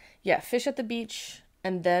 fish at the beach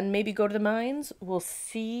and then maybe go to the mines. We'll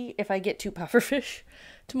see if I get 2 puffer fish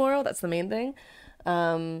tomorrow. That's the main thing.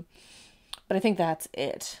 But I think that's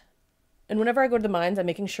it. And whenever I go to the mines, I'm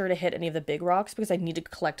making sure to hit any of the big rocks because I need to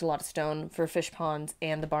collect a lot of stone for fish ponds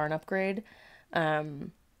and the barn upgrade.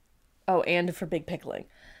 Oh, and for big pickling.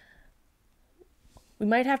 We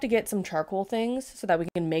might have to get some charcoal things so that we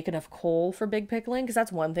can make enough coal for big pickling because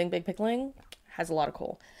that's one thing, big pickling has a lot of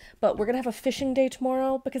coal. But we're going to have a fishing day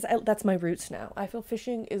tomorrow because that's my roots now. I feel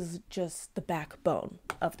fishing is just the backbone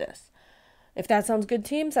of this. If that sounds good,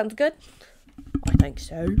 team, sounds good? I think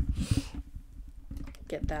so.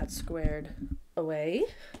 Get that squared away.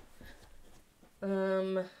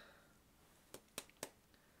 And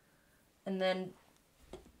then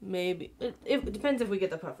maybe it depends if we get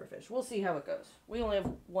the puffer fish. We'll see how it goes. We only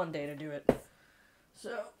have one day to do it.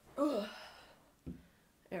 So,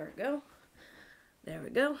 There we go. There we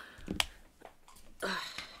go.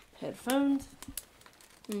 Headphones.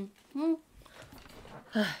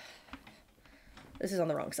 This is on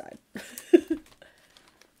the wrong side.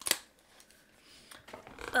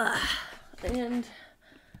 And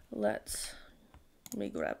let me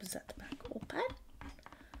grab that back open.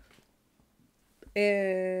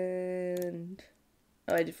 And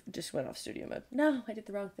oh, I just went off studio mode. No, I did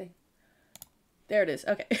the wrong thing. There it is.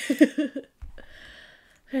 Okay.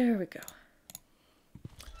 There we go.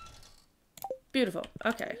 Beautiful.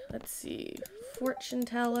 Okay, let's see. Fortune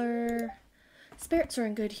teller. Spirits are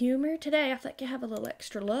in good humor today. I feel like you have a little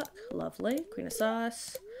extra luck. Lovely. Queen of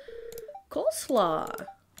sauce. Coleslaw.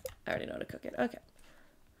 I already know how to cook it. Okay.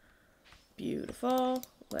 Beautiful.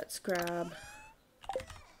 Let's grab...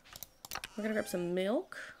 We're gonna grab some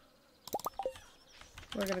milk.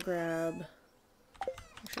 We're gonna grab...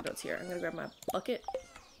 Actually, no, it's here. I'm gonna grab my bucket.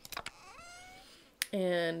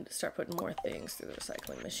 And start putting more things through the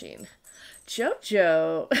recycling machine.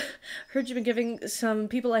 Jojo! Heard you've been giving some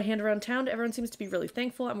people a hand around town. Everyone seems to be really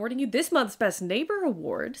thankful. I'm awarding you this month's Best Neighbor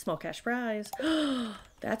Award. Small cash prize.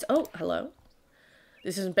 That's... Oh, hello.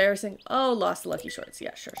 This is embarrassing. Oh, lost the lucky shorts.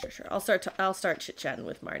 Yeah, sure. I'll start chit-chatting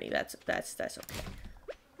with Marnie. That's okay.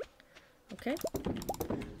 Okay.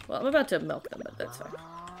 Well, I'm about to milk them, but that's fine.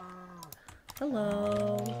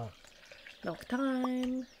 Hello. Milk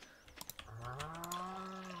time.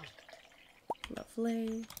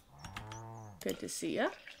 Lovely. Good to see ya.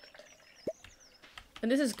 And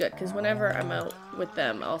this is good, because whenever I'm out with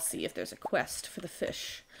them, I'll see if there's a quest for the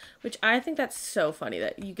fish. Which I think that's so funny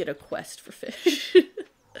that you get a quest for fish.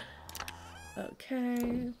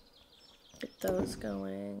 Okay. Get those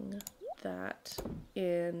going. That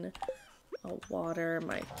in. I'll water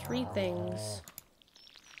my 3 things.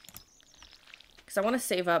 Because I want to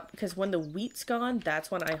save up, because when the wheat's gone, that's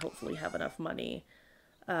when I hopefully have enough money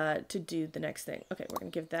to do the next thing. Okay, we're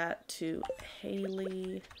going to give that to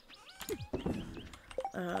Haley.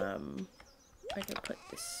 I can put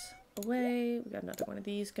this away. We got another one of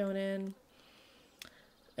these going in.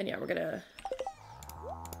 And yeah, we're going to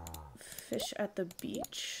fish at the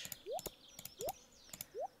beach.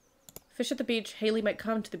 Fish at the beach. Haley might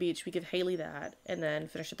come to the beach. We give Haley that. And then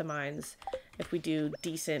finish at the mines if we do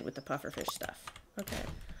decent with the pufferfish stuff. Okay.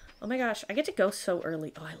 Oh my gosh. I get to go so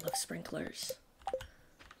early. Oh, I love sprinklers.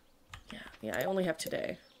 Yeah, I only have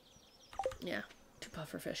today. Yeah, 2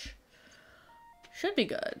 pufferfish. Should be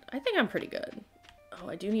good. I think I'm pretty good. Oh,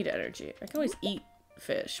 I do need energy. I can always eat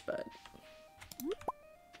fish, but...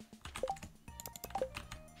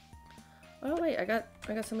 Oh wait, I got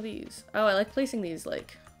some of these. Oh, I like placing these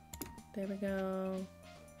like... There we go.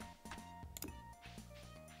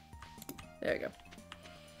 There we go.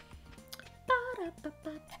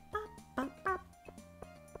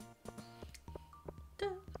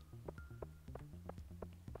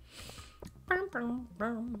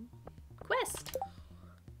 Quest!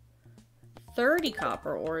 30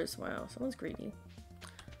 copper ores. Wow, someone's greedy.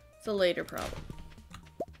 It's a later problem.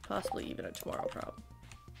 Possibly even a tomorrow problem.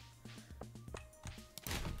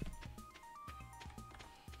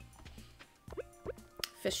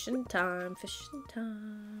 Fishing time, fishing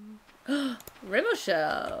time. Rimmel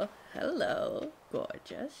Shell! Hello,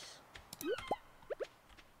 gorgeous.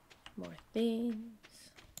 More things.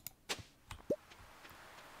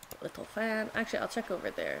 Little fan. Actually, I'll check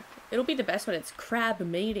over there. It'll be the best when it's crab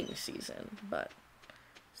mating season, but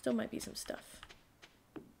still might be some stuff.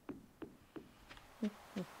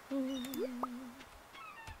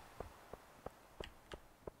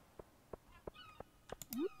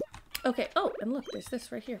 Okay, oh, and look, there's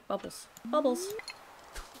this right here. Bubbles. Bubbles!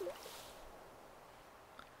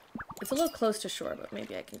 It's a little close to shore, but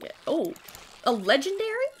maybe I can get... Oh! A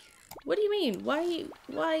legendary? What do you mean?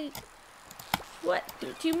 Why... What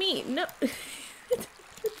do you mean? No.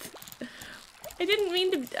 I didn't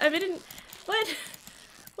mean to... I didn't... What?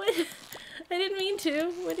 I didn't mean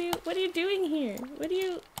to. What are you doing here? What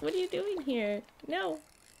are you doing here? No.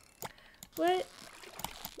 What?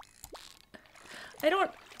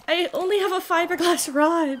 I only have a fiberglass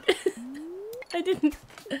rod. I didn't...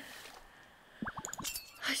 I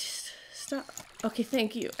just... Stop. Okay,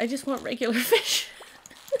 thank you. I just want regular fish.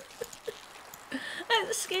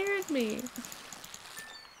 That scared me.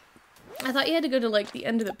 I thought you had to go to, like, the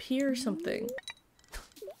end of the pier or something.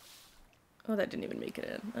 Oh, that didn't even make it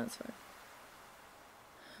in. That's fine.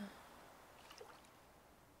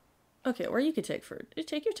 Okay, or you could take for...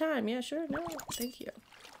 Take your time. Yeah, sure. No, thank you.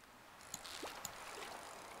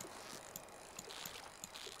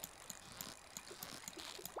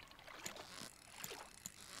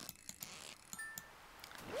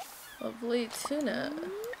 Lovely tuna.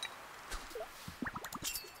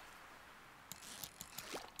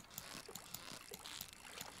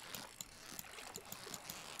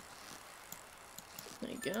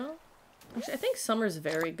 you. Actually, I think summer's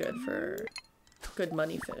very good for good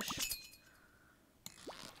money fish.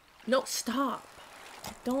 No, stop.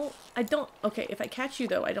 I don't, okay, if I catch you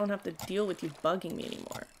though, I don't have to deal with you bugging me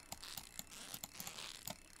anymore.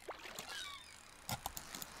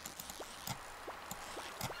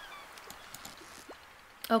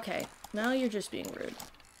 Okay, now you're just being rude.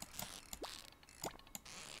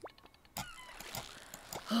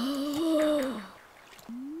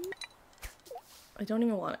 I don't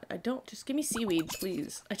even want it. Just give me seaweed,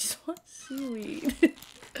 please. I just want seaweed.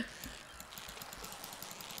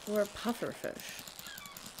 Or pufferfish.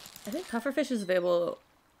 I think pufferfish is available,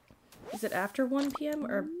 is it after 1 p.m.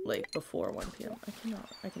 or like before 1 p.m.?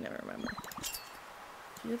 I can never remember.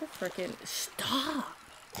 You're the frickin', stop!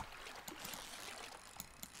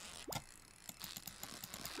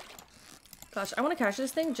 Gosh, I want to catch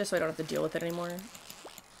this thing just so I don't have to deal with it anymore.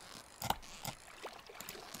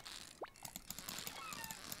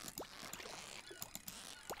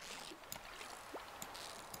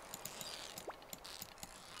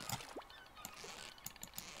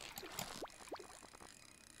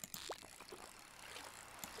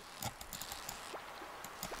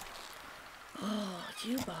 Oh,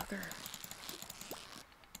 you bugger.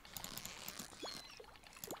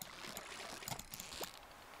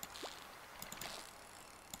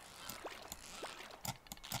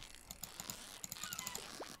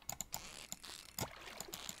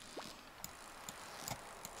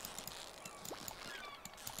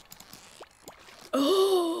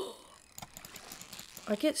 Oh!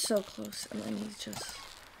 I get so close and then he just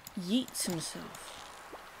yeets himself.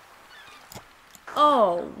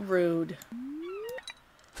 Oh, rude.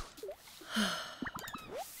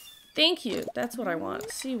 Thank you. That's what I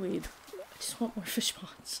want. Seaweed. I just want more fish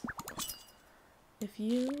ponds. If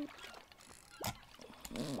you...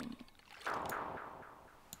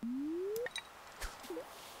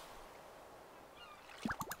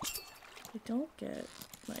 I don't get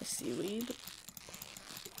my seaweed.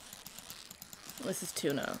 This is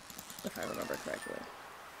tuna, if I remember correctly.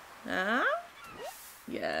 Ah?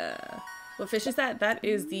 Yeah. What fish is that? That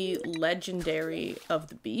is the legendary of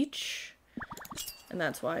the beach. And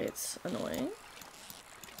that's why it's annoying.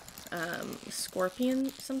 Scorpion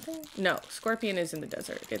something? No, scorpion is in the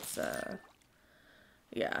desert. It's,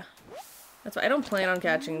 yeah. That's why I don't plan on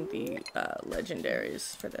catching the,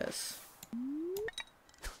 legendaries for this.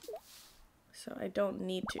 So I don't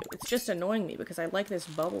need to. It's just annoying me because I like this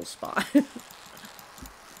bubble spot.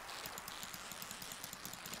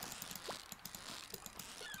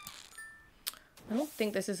 I don't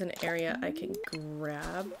think this is an area I can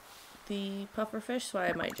grab the pufferfish, so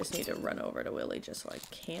I might just need to run over to Willy just so I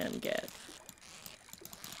can get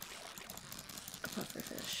a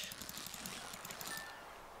pufferfish.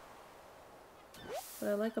 But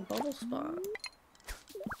I like a bubble spot.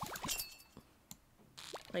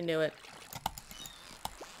 I knew it.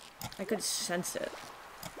 I could sense it.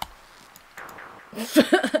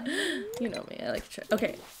 You know me, I like to try.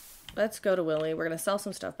 Okay, let's go to Willy. We're gonna sell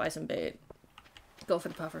some stuff, buy some bait. Go for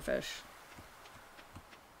the pufferfish.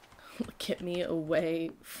 Get me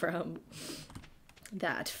away from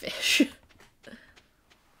that fish.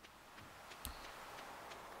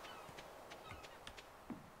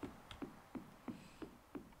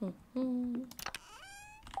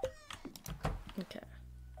 Okay.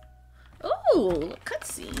 Oh,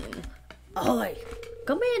 cutscene. Oi,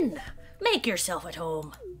 come in. Make yourself at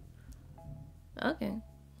home. Okay.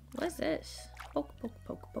 What's this? Poke, poke,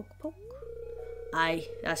 poke, poke, poke. Aye,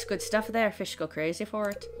 that's good stuff there. Fish go crazy for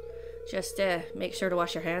it. Just make sure to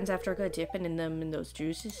wash your hands after a good dipping in those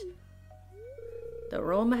juices. The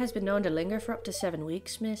aroma has been known to linger for up to 7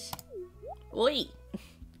 weeks, miss. Oi!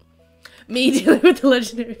 Me dealing with the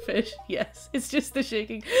legendary fish. Yes, it's just the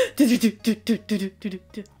shaking.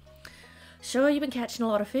 So, you've been catching a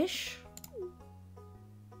lot of fish?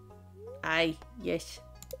 Aye, yes.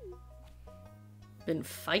 Been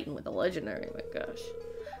fighting with the legendary, my gosh.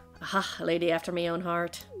 Aha, a lady after my own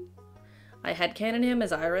heart. I headcanon him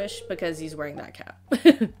as Irish because he's wearing that cap.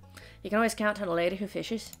 You can always count on a lady who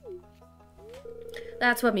fishes.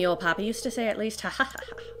 That's what me old papa used to say, at least. Ha ha ha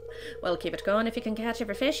ha. Well, keep it going if you can catch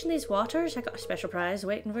every fish in these waters. I got a special prize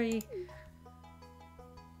waiting for you.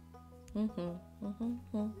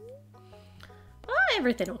 Oh,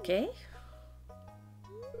 everything okay?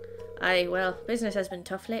 Aye, well, business has been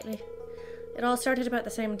tough lately. It all started about the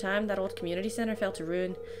same time that old community centre fell to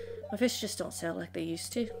ruin. My fish just don't sell like they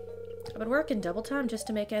used to. I've been working double time just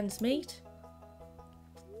to make ends meet.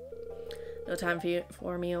 No time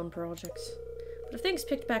for me own projects. But if things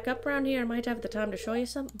picked back up around here, I might have the time to show you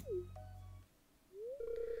something.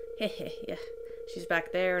 Heh, yeah. She's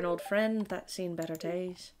back there, an old friend that's seen better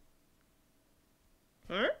days.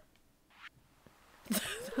 Huh?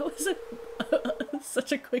 That was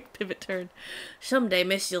such a quick pivot turn. Someday,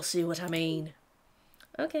 miss, you'll see what I mean.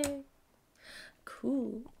 Okay.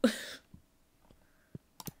 Cool.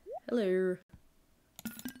 Hello.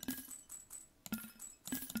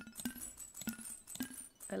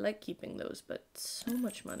 I like keeping those, but so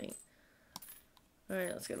much money.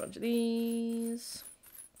 Alright, let's get a bunch of these.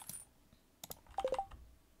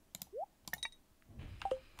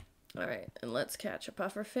 Alright, and let's catch a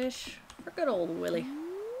puffer fish for good old Willie.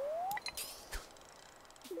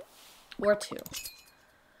 Or 2.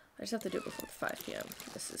 I just have to do it before 5 p.m.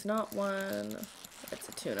 This is not one. It's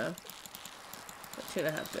a tuna. But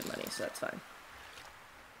tuna has good money, so that's fine.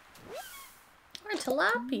 Or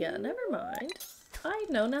tilapia, never mind. I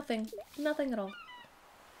know nothing. Nothing at all.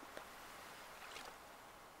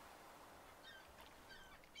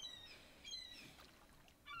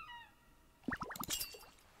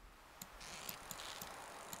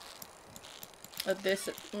 This,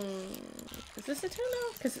 is this a tuna?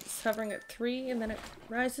 Because it's hovering at 3 and then it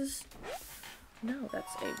rises? No,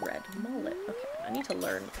 that's a red mullet. Okay, I need to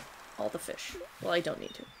learn all the fish. Well, I don't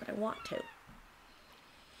need to, but I want to.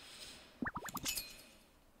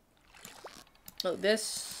 Oh,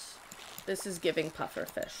 this is giving puffer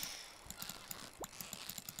fish.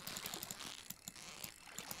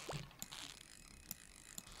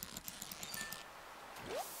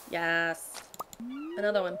 Yes.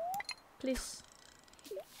 Another one, please.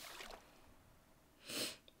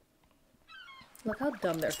 Look how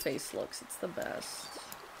dumb their face looks. It's the best.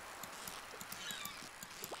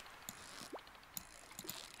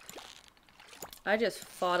 I just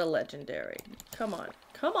fought a legendary. Come on.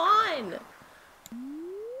 Come on!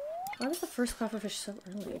 Why was the first pufferfish so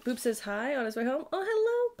early? Boop says hi on his way home. Oh,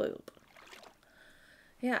 hello, Boop.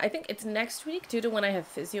 Yeah, I think it's next week due to when I have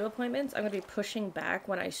physio appointments. I'm going to be pushing back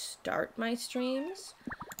when I start my streams.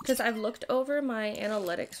 Because I've looked over my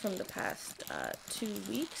analytics from the past 2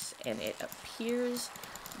 weeks, and it appears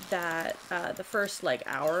that the first like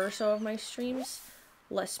hour or so of my streams,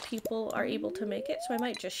 less people are able to make it, so I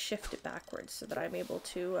might just shift it backwards so that I'm able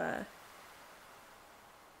to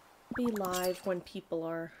be live when people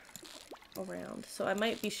are around. So I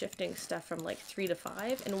might be shifting stuff from like 3 to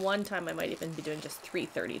 5, and one time I might even be doing just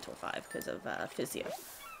 3:30 till 5 because of physio.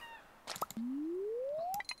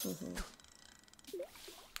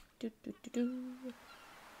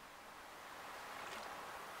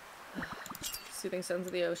 Soothing sounds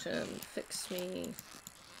of the ocean. Fix me.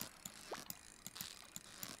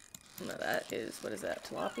 No, that is, what is that?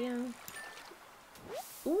 Tilapia?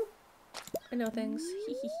 Ooh, I know things.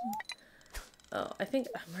 Oh, I think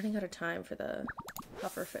I'm running out of time for the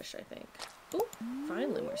puffer fish, I think. Ooh,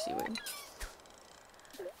 finally more seaweed.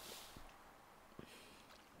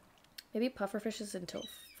 Maybe puffer fish is until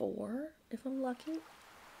 4, if I'm lucky.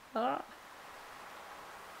 Ah.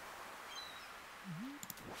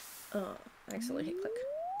 Oh, I accidentally hit click.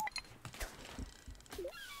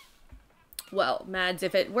 Well, Mads,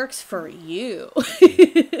 if it works for you,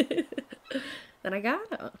 then I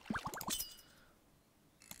gotta.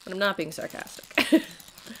 And I'm not being sarcastic.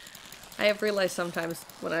 I have realized sometimes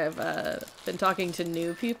when I've been talking to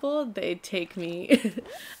new people, they take me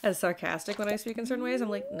as sarcastic when I speak in certain ways. I'm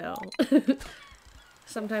like, no.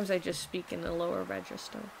 Sometimes I just speak in a lower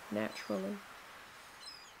register, naturally.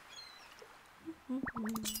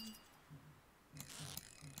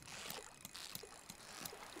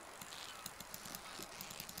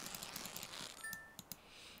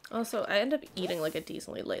 Also, I end up eating like a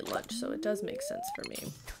decently late lunch, so it does make sense for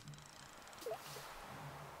me.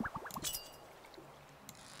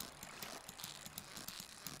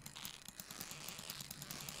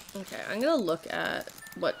 Okay, I'm gonna look at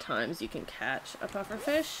what times you can catch a puffer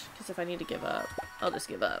fish, because if I need to give up, I'll just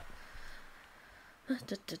give up.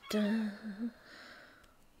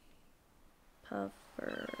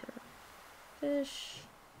 Puffer fish,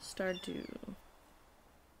 Stardew.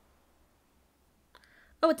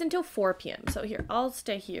 Oh, it's until 4 p.m. So here, I'll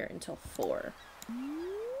stay here until 4.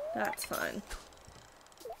 That's fine.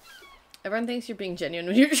 Everyone thinks you're being genuine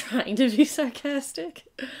when you're trying to be sarcastic.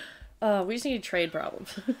 We just need trade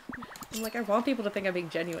problems. I'm like, I want people to think I'm being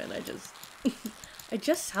genuine. I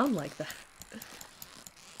just sound like that.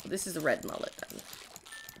 This is a red mullet then.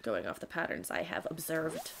 Going off the patterns I have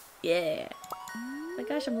observed. Yeah. Oh my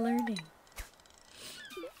gosh, I'm learning.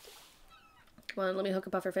 Come on, let me hook a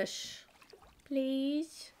puffer fish.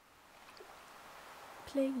 Please?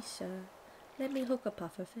 Please, sir. Let me hook a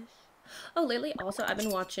puffer fish. Oh, lately, also, I've been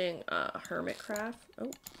watching, Hermitcraft.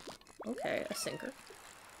 Oh, okay, a sinker.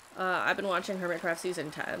 I've been watching Hermitcraft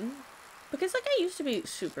Season 10. Because, like, I used to be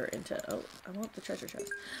super into... Oh, I want the treasure chest.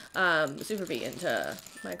 Super be into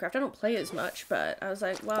Minecraft. I don't play as much, but I was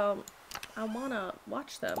like, well, I want to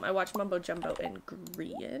watch them. I watch Mumbo Jumbo and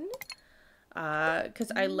Grian.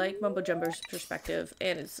 Because I like Mumbo Jumbo's perspective,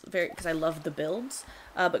 and it's very... Because I love the builds.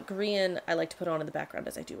 But Grian, I like to put on in the background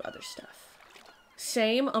as I do other stuff.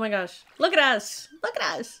 Same? Oh my gosh. Look at us! Look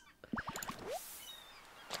at us!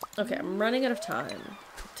 Okay, I'm running out of time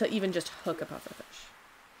to even just hook a pufferfish.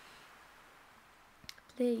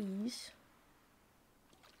 Please.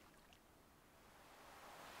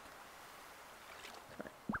 Come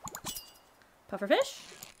on. Pufferfish?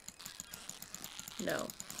 No.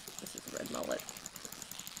 This is a red mullet.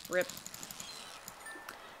 Rip.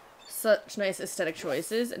 Such nice aesthetic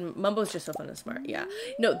choices, and Mumbo's just so fun and smart. Yeah.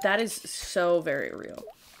 No, that is so very real.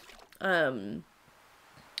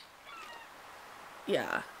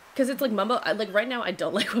 Yeah. Because it's like Mumbo, like right now I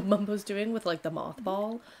don't like what Mumbo's doing with like the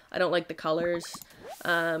mothball. I don't like the colors,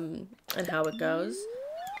 and how it goes.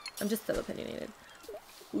 I'm just so opinionated.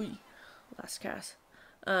 Ooh, last cast.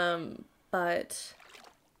 But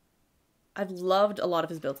I've loved a lot of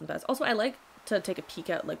his builds in the past. Also, I like to take a peek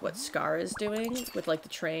at like what Scar is doing with like the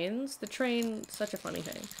trains. The train, such a funny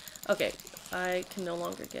thing. Okay, I can no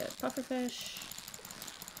longer get pufferfish.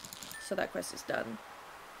 So that quest is done.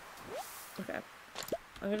 Okay.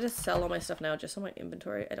 I'm gonna just sell all my stuff now just so my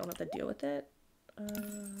inventory, I don't have to deal with it.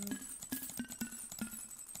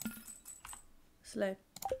 Slay.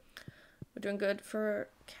 We're doing good for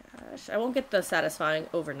cash. I won't get the satisfying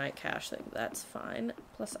overnight cash thing. That's fine.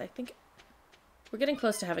 Plus, I think we're getting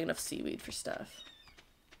close to having enough seaweed for stuff.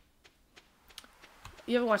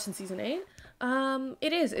 You haven't watched in season 8?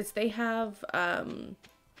 It is. It's, they have,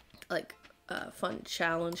 like, a fun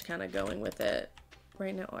challenge kind of going with it.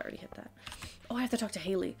 Right now, oh, I already hit that. Oh, I have to talk to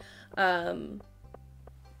Haley. Yeah,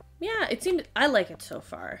 it seemed, I like it so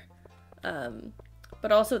far.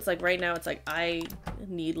 But also it's like right now it's like I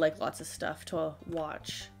need like lots of stuff to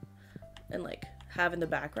watch and like have in the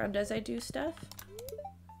background as I do stuff.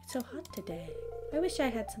 It's so hot today. I wish I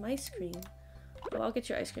had some ice cream. Well, I'll get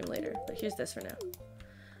you ice cream later, but here's this for now.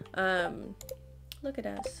 Look at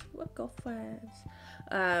us. What go fast.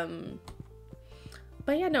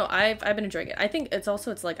 But yeah, no, I've been enjoying it. I think it's also,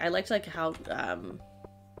 it's like, I liked like how,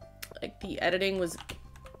 like the editing was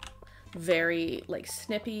very like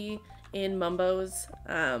snippy in Mumbo's,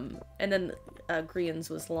 and then Grian's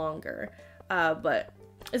was longer, but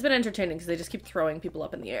it's been entertaining because they just keep throwing people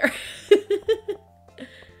up in the air.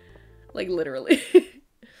 Like literally.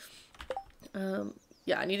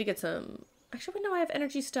 Yeah, I need to get some, actually no, I have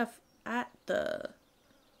energy stuff at the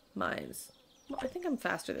mines. Well, I think I'm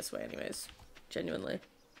faster this way anyways. Genuinely.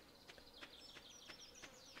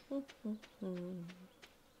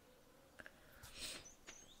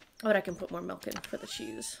 But I can put more milk in for the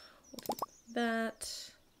cheese. We'll do that.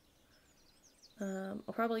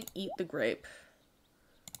 I'll probably eat the grape.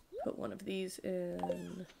 Put one of these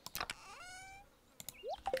in.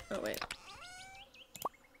 Oh wait.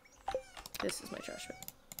 This is my trash bin.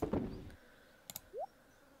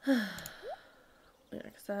 Yeah,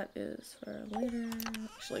 because that is for later.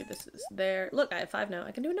 Actually, this is there. Look, I have 5 now.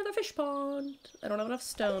 I can do another fish pond. I don't have enough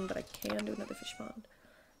stone, but I can do another fish pond.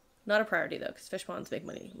 Not a priority, though, because fish ponds make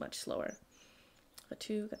money much slower. Got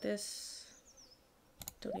 2, got this.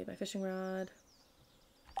 Don't need my fishing rod.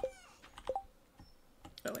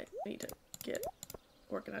 Oh, wait. I need to get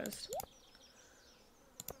organized.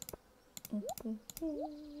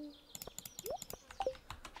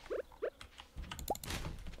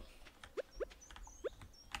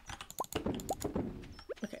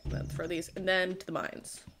 Okay, then throw these, and then to the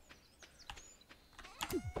mines.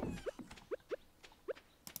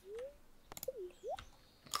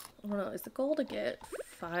 I don't know, is the goal to get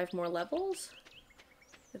 5 more levels?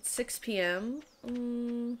 It's 6 p.m.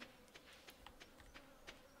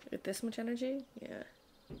 With this much energy? Yeah.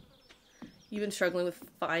 You've been struggling with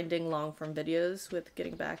finding long-form videos with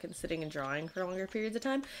getting back and sitting and drawing for longer periods of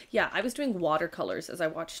time? Yeah, I was doing watercolors as I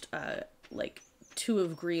watched, like, 2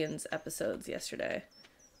 of Grian's episodes yesterday.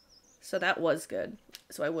 So that was good.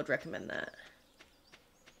 So I would recommend that.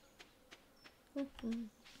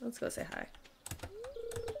 Let's go say hi.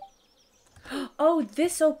 Oh,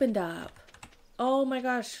 this opened up. Oh my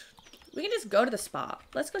gosh. We can just go to the spa.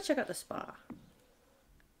 Let's go check out the spa.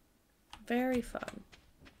 Very fun.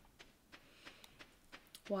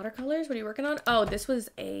 Watercolors? What are you working on? Oh, this was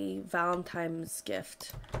a Valentine's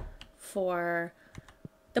gift for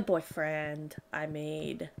the boyfriend I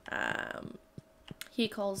made. He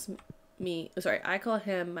calls me, sorry, I call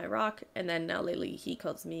him my rock, and then now lately he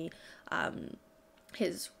calls me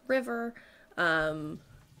his river.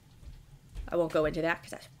 I won't go into that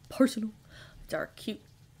because that's personal. dark cute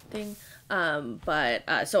thing.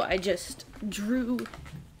 So I just drew,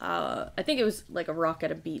 I think it was like a rock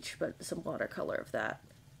at a beach, but some watercolor of that.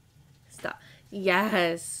 Stop.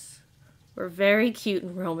 Yes. We're very cute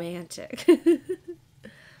and romantic.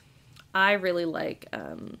 I really like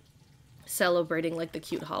celebrating like the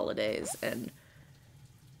cute holidays, and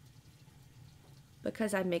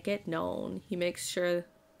because I make it known, he makes sure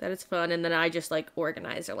that it's fun, and then I just like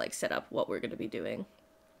organize or like set up what we're gonna be doing.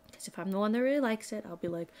 Because if I'm the one that really likes it, I'll be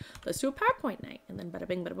like, let's do a PowerPoint night, and then bada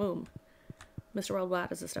bing bada boom, Mr.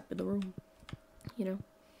 Worldwide is a step in the room, you know.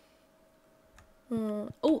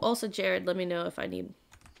 Oh, also Jared, let me know if I need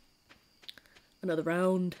another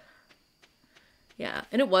round. Yeah,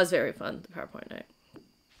 and it was very fun, the PowerPoint night.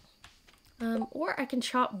 Or I can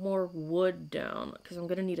chop more wood down, because I'm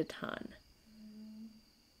gonna need a ton.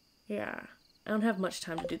 Yeah, I don't have much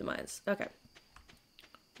time to do the mines. Okay.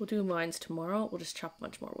 We'll do mines tomorrow. We'll just chop a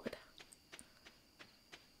bunch more wood.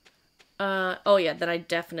 Oh yeah, then I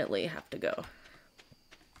definitely have to go.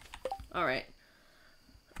 Alright.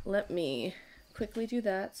 Let me quickly do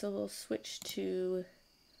that. So we'll switch to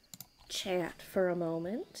chat for a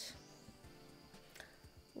moment.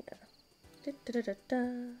 Yeah.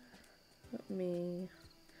 Let me...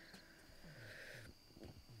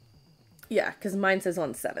 Yeah, because mine says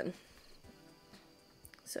on 7.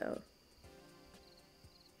 So...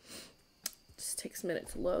 Just takes a minute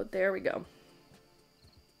to load. There we go.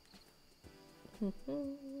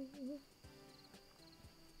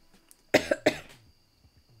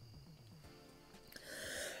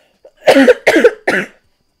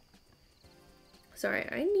 Sorry,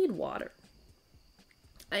 I need water.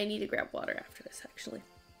 I need to grab water after this, actually.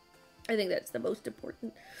 I think that's the most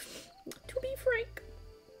important, to be frank.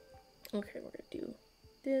 Okay, we're gonna do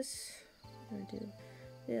this. We're gonna do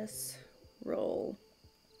this. Roll.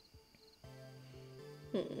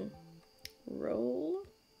 Roll.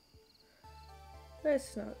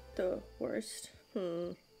 That's not the worst.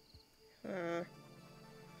 Not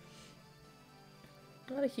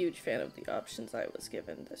a huge fan of the options I was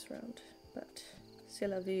given this round, but c'est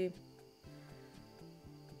la vie.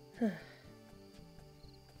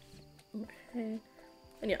 Okay.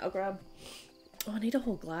 And yeah, I'll grab... Oh, I need a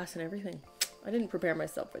whole glass and everything. I didn't prepare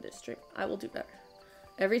myself for this stream. I will do better.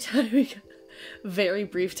 Every time we get very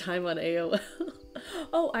brief time on AOL.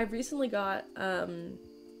 Oh, I recently got,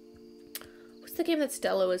 what's the game that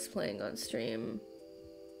Stella was playing on stream?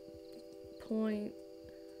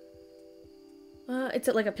 It's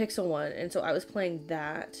at like a Pixel one, and so I was playing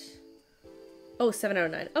that. Oh, 7 out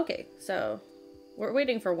of 9. Okay, so we're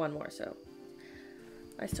waiting for one more, so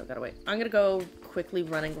I still gotta wait. I'm gonna go quickly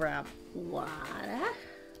run and grab water. I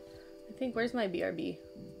think, where's my BRB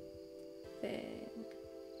thing?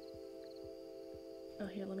 Oh,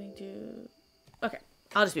 here, let me do... Okay,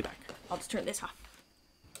 I'll just be back. I'll just turn this off.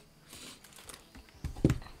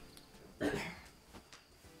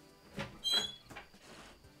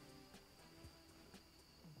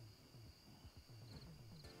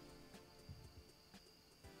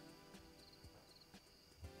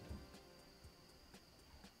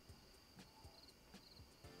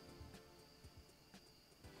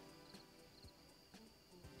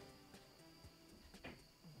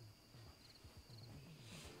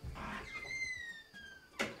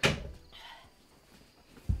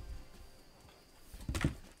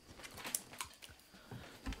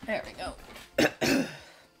 There we go.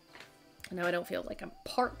 Now I don't feel like I'm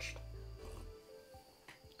parched.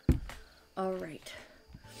 All right.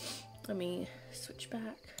 Let me switch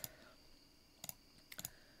back.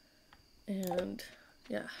 And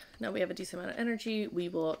yeah, now we have a decent amount of energy. We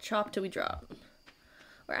will chop till we drop.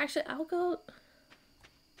 Or actually, I'll go...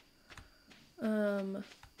 I'll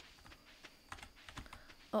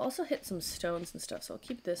also hit some stones and stuff, so I'll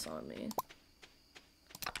keep this on me.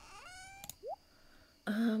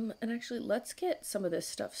 And actually, let's get some of this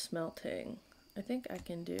stuff smelting. I think I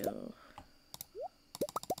can do...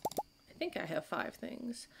 I think I have 5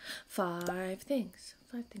 things. 5 things.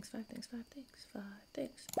 5 things, 5 things, 5 things, 5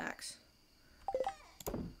 things. Axe.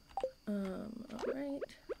 Alright.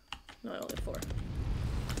 No, I only have 4.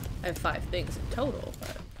 I have 5 things in total,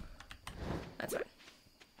 but that's fine.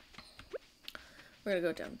 We're gonna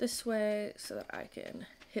go down this way so that I can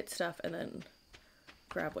hit stuff and then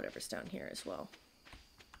grab whatever's down here as well.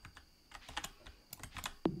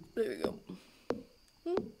 There we go.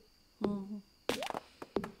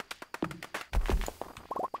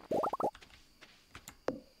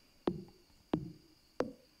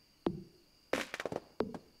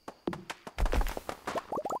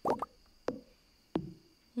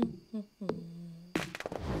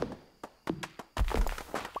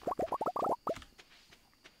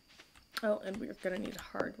 Oh, and we're gonna need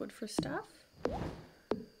hardwood for stuff.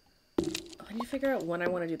 I need to figure out when I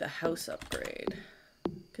want to do the house upgrade.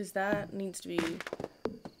 Because that needs to be...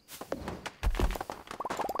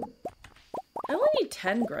 I only need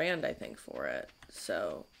 10 grand, I think, for it.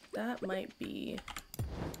 So that might be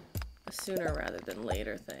a sooner rather than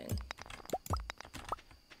later thing.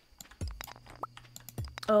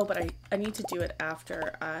 Oh, but I need to do it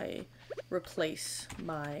after I replace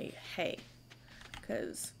my hay.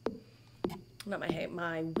 Because... Not my hay,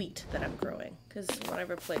 my wheat that I'm growing. Because when I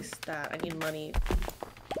replace that, I need money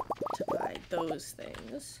to buy those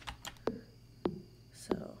things.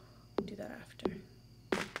 So, do that after.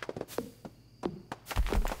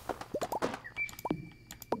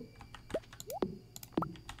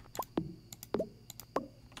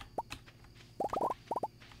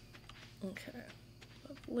 Okay,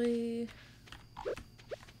 lovely.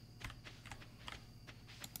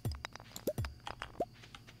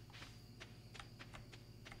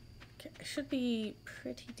 Should be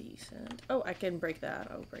pretty decent. Oh, I can break that.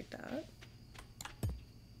 I'll break that.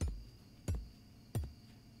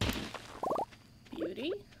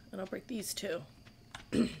 Beauty. And I'll break these too.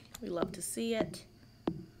 We love to see it.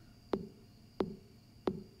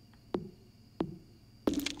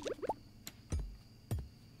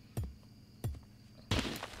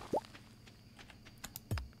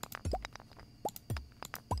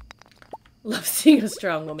 Love seeing a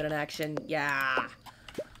strong woman in action. Yeah.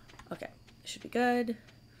 Okay. Should be good.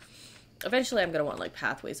 Eventually I'm gonna want like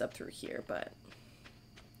pathways up through here, but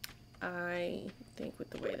I think with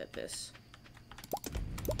the way that this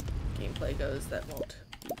gameplay goes, that won't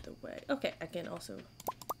be the way. Okay, I can also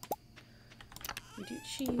do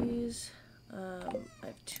cheese. I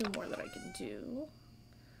have 2 more that I can do.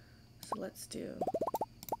 So let's do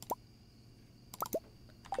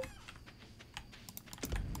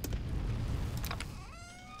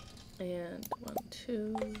and 1,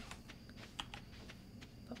 2.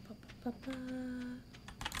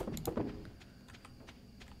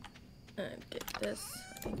 And get this.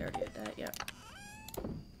 I think I already did that, yeah.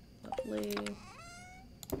 Lovely.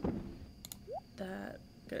 That.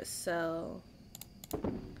 Gonna sell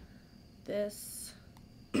this.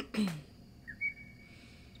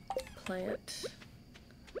 Plant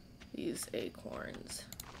these acorns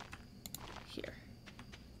here.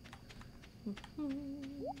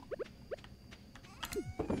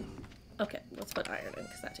 Okay, let's put iron in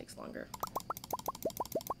because that takes longer.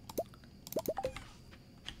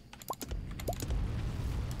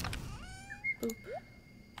 Oop.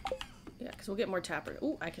 Yeah, because we'll get more tapper.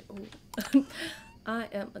 Ooh, I can. Ooh. I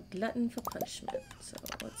am a glutton for punishment. So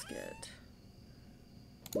let's get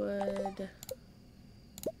wood,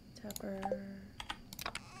 tapper.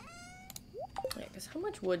 Yeah, because how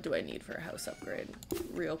much wood do I need for a house upgrade?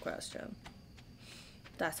 Real question.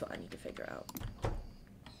 That's what I need to figure out.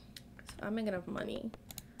 I'm making enough money.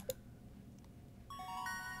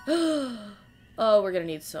 Oh, we're gonna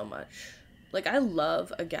need so much. Like, I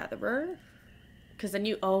love a gatherer. Because then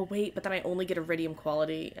you... Oh, wait, but then I only get iridium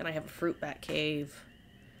quality, and I have a fruit bat cave.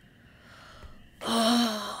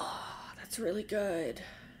 Oh, that's really good.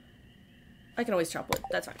 I can always chop wood.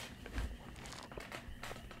 That's fine.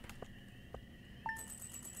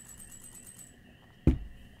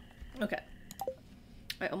 Okay.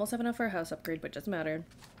 I almost have enough for a house upgrade, but it doesn't matter.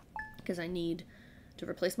 Because I need to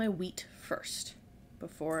replace my wheat first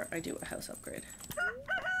before I do a house upgrade.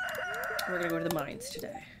 We're gonna go to the mines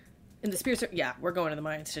today. In the spirits, yeah, we're going to the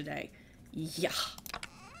mines today. Yeah.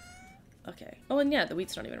 Okay. Oh, and yeah, the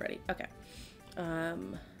wheat's not even ready. Okay. I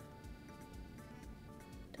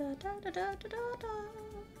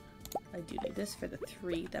do need this for the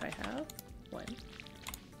 3 that I have. 1,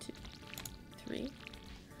 2, 3.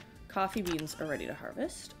 Coffee beans are ready to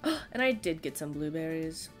harvest. And I did get some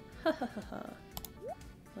blueberries. Ha ha ha ha.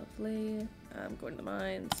 Lovely. I'm going to the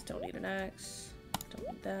mines. Don't need an axe. Don't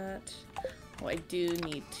need that. Oh, I do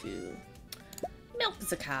need to milk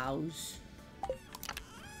the cows.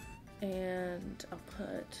 And I'll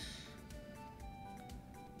put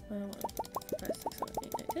 1, 2, 3, 4, 5, 6, 7,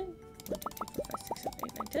 8, 9, 10. 1, 2, 3, 4, 5, 6, 7,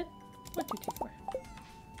 8, 9, 10. 1, 2, 3, 4.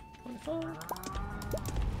 Wonderful.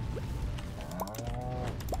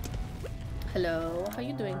 Hello, how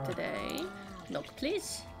you doing today? Milk,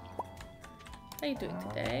 please. How you doing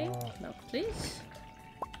today? Milk, please.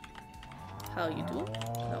 How you do?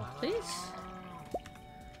 Milk, please.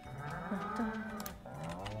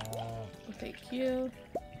 Thank you.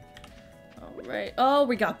 Alright. Oh,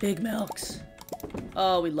 we got big milks.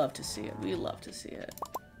 Oh, we love to see it. We love to see it.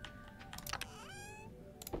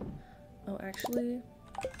 Oh, actually,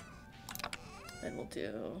 then we'll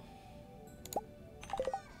do...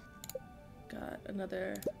 Got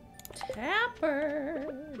another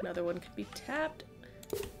Tapper. Another one could be tapped.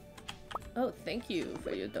 Oh, thank you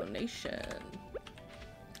for your donation.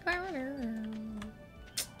 Might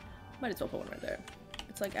as well put one right there.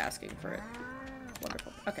 It's like asking for it.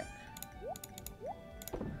 Wonderful. Okay.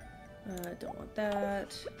 Don't want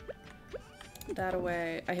that. That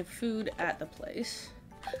away. I have food at the place.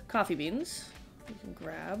 Coffee beans. We can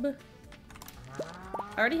grab.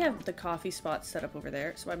 I already have the coffee spot set up over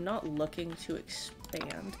there, so I'm not looking to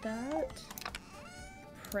expand that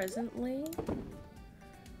presently.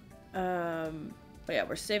 But yeah,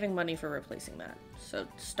 we're saving money for replacing that. So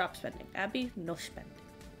stop spending. Abbey, no spending.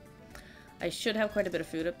 I should have quite a bit of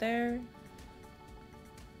food up there.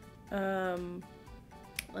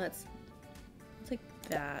 Let's take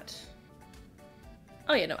that.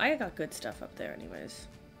 Oh yeah, no, I got good stuff up there anyways.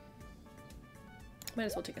 Might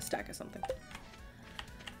as well take a stack of something.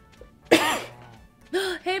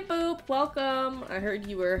 Hey Boop, welcome. I heard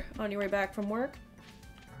you were on your way back from work.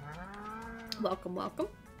 Welcome, welcome.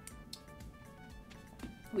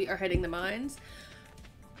 We are hitting the mines.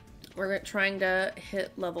 We're trying to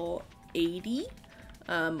hit level 80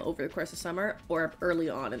 over the course of summer, or early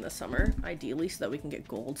on in the summer, ideally, so that we can get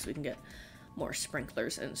gold, so we can get more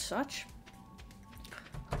sprinklers and such.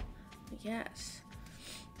 Yes.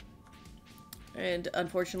 And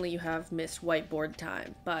unfortunately, you have missed whiteboard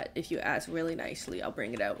time, but if you ask really nicely, I'll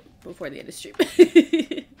bring it out before the end of stream.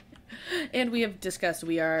 And we have discussed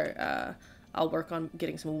we are, I'll work on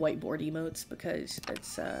getting some whiteboard emotes because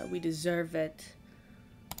it's, we deserve it.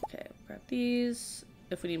 Okay, grab these.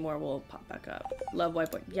 If we need more, we'll pop back up. Love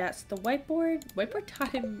whiteboard. Yes, the whiteboard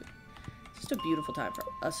time is just a beautiful time for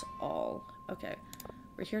us all. Okay,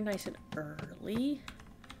 we're here nice and early.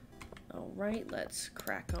 All right, let's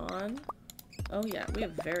crack on. Oh yeah, we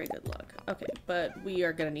have very good luck. Okay, but we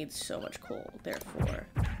are gonna need so much coal, therefore.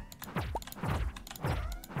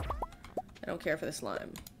 I don't care for the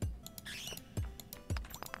slime.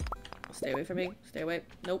 Stay away from me. Stay away.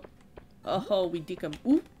 Nope. Oh, we decom.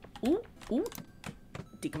 Ooh, ooh, ooh.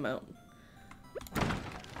 Decom out.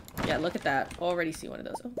 Yeah, look at that. Already see one of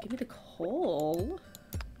those. Oh, give me the coal.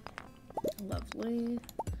 Lovely.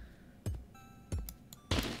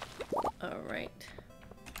 Alright.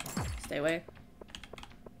 Stay away.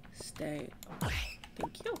 Stay away.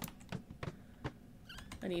 Thank you.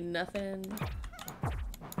 I need nothing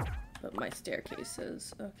but my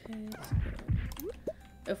staircases. Okay.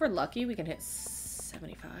 If we're lucky, we can hit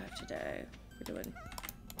 75 today. We're doing...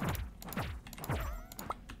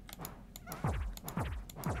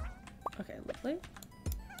 Okay, lovely.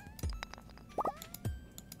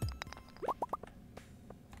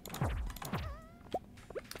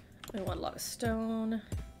 We want a lot of stone.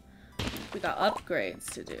 We got upgrades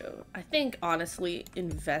to do. I think, honestly,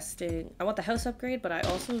 investing... I want the house upgrade, but I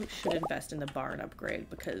also should invest in the barn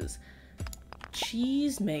upgrade because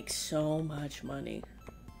cheese makes so much money.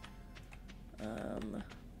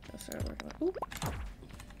 Let's start working on... Ooh.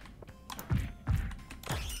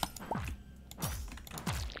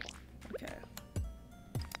 Okay.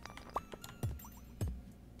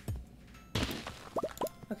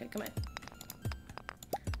 Okay, come on.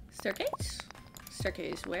 Staircase?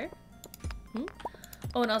 Staircase where? Hmm?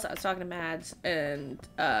 Oh, and also I was talking to Mads, and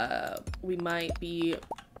we might be...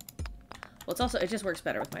 Well, it's also, it just works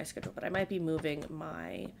better with my schedule, but I might be moving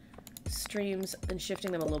my streams and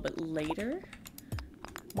shifting them a little bit later.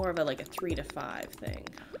 More of a, like, a 3 to 5 thing.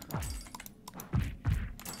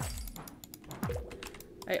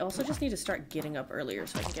 I also just need to start getting up earlier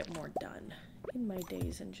so I can get more done in my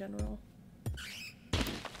days in general.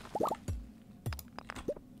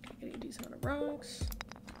 Getting a decent amount of rocks.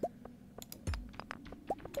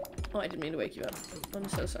 Oh, I didn't mean to wake you up. I'm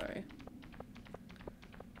so sorry.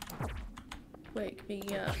 Wake me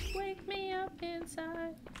up. Wake me up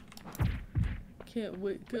inside. Can't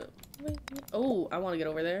wake up. Wake me up. Oh, I want to get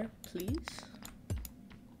over there, please.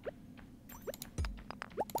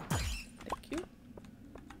 Thank you.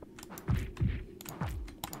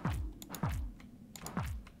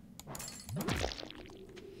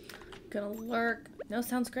 Gonna lurk. No,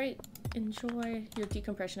 sounds great. Enjoy your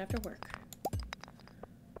decompression after work.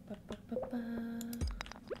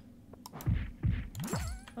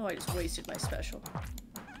 Oh, I just wasted my special. Oh,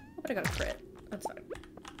 but I got a crit. That's fine.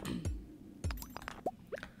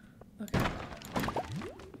 Okay.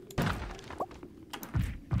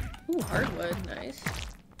 Ooh, hardwood. Nice.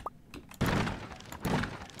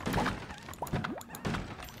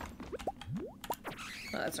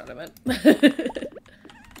 Oh, that's not what I meant.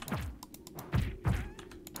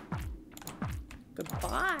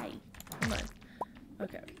 Goodbye. Come on.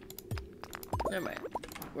 Okay. Never mind.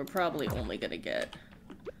 We're probably only gonna get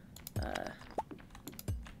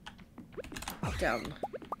down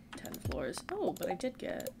 10 floors. Oh, but I did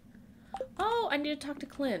get... Oh, I need to talk to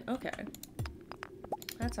Clint. Okay.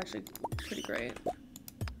 That's actually pretty great.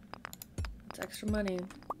 It's extra money.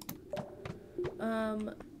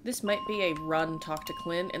 This might be a run, talk to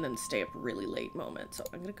Clint, and then stay up really late moment. So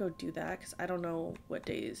I'm gonna go do that, because I don't know what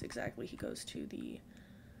days exactly he goes to the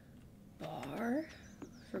bar. So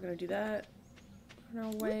we're gonna do that on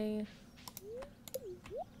our way.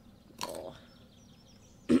 Oh.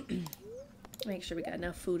 Make sure we got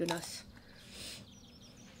enough food in us.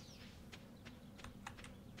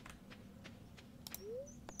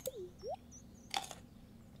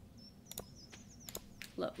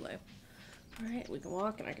 Lovely. Alright, we can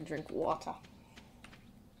walk and I can drink water.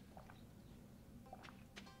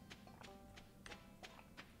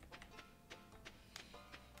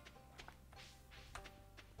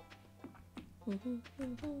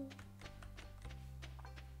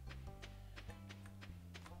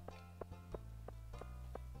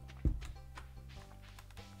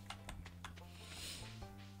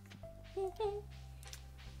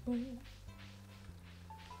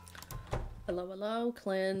 Hello, hello,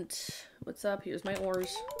 Clint. What's up? Here's my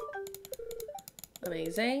ores.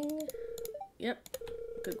 Amazing. Yep.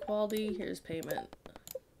 Good quality. Here's payment.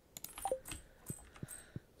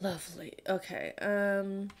 Lovely. Okay.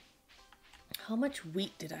 How much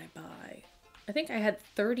wheat did I buy? I think I had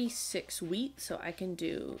 36 wheat, so I can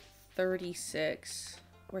do 36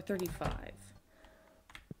 or 35.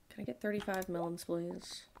 Can I get 35 melons,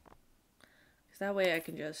 please? Because that way I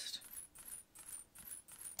can just...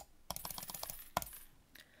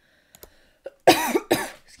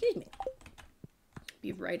 Excuse me.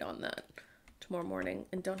 Be right on that tomorrow morning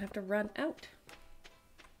and don't have to run out.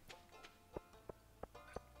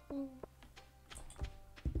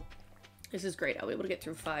 This is great. I'll be able to get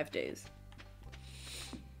through 5 days.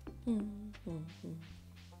 And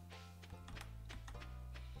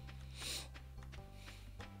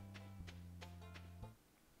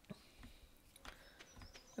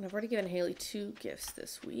I've already given Haley 2 gifts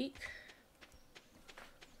this week.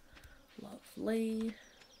 Lovely.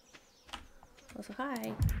 Also,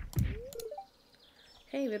 hi.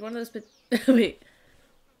 Hey, we had one of those wait.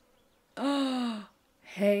 Oh,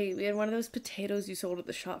 hey, we had one of those potatoes you sold at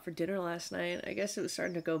the shop for dinner last night. I guess it was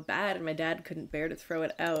starting to go bad and my dad couldn't bear to throw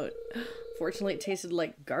it out. Fortunately, it tasted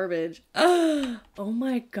like garbage. Oh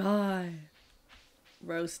my god.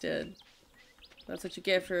 Roasted. That's what you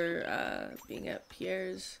get for being at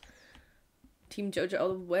Pierre's. Team Jojo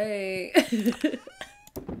all the way.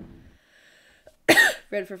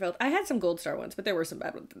 Red for felt. I had some gold star ones, but there were some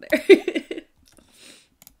bad ones in there.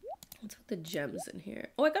 What's with the gems in here?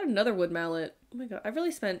 Oh, I got another wood mallet. Oh my god, I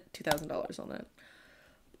really spent $2,000 on that.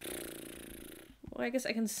 Well, I guess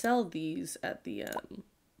I can sell these at the,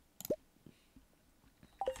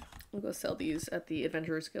 I'll go sell these at the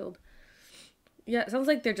Adventurers Guild. Yeah, it sounds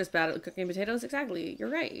like they're just bad at cooking potatoes. Exactly. You're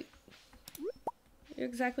right. You're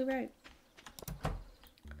exactly right.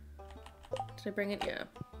 Did I bring it? Yeah.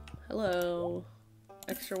 Hello.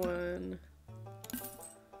 Extra one.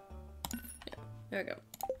 Yeah, there we go.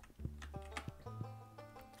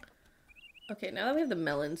 Okay, now that we have the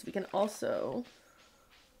melons, we can also,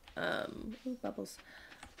 ooh, bubbles,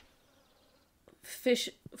 fish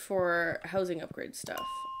for housing upgrade stuff.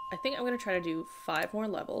 I think I'm going to try to do 5 more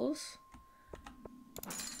levels.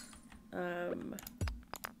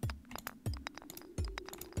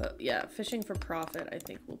 But yeah, fishing for profit I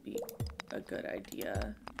think will be a good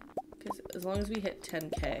idea. Because as long as we hit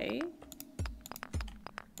 10k,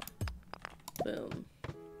 boom.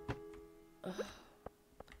 Ugh.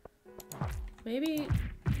 Maybe,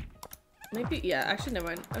 yeah, actually never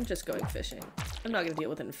mind. I'm just going fishing. I'm not going to deal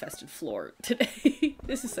with an infested floor today.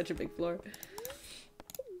 This is such a big floor.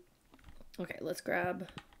 Okay, let's grab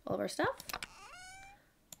all of our stuff.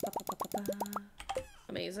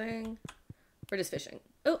 Amazing. We're just fishing.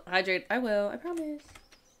 Oh, hydrate. I will. I promise.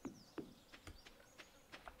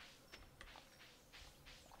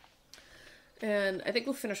 And I think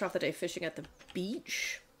we'll finish off the day fishing at the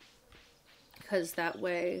beach. Because that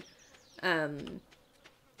way, I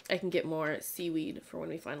can get more seaweed for when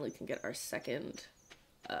we finally can get our second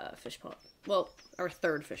fish pond. Well, our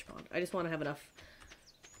third fish pond. I just want to have enough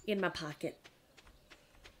in my pocket.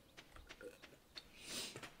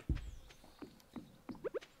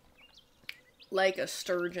 Like a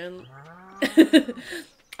sturgeon.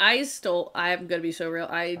 I'm gonna be so real,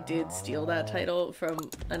 I did steal that title from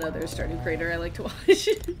another Stardew creator I like to watch.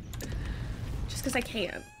 Just because I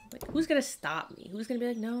can. Like, who's gonna stop me? Who's gonna be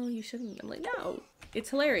like, no, you shouldn't? I'm like, no, it's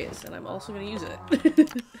hilarious, and I'm also gonna use it.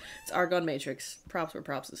 It's ArgonMatrix. Props where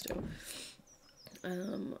props is due.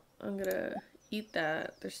 I'm gonna eat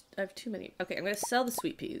that. I have too many. Okay, I'm gonna sell the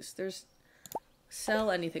sweet peas. Sell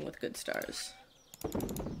anything with good stars.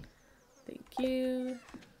 Thank you.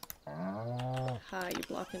 Hi, you're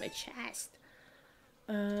blocking my chest.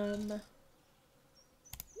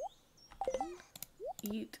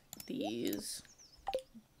 Eat these.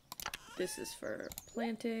 This is for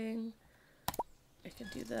planting. I can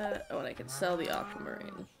do that. Oh, and I can sell the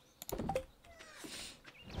aquamarine.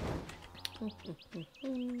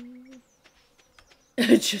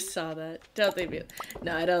 I just saw that. Don't think me.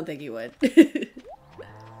 No, I don't think you would.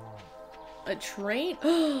 A train?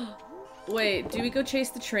 Wait, do we go chase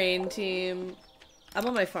the train, team? I'm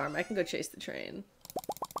on my farm. I can go chase the train.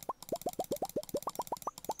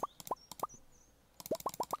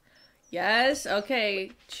 Yes?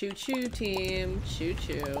 Okay. Choo-choo, team.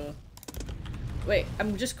 Choo-choo. Wait,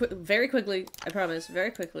 I'm just very quickly, I promise, very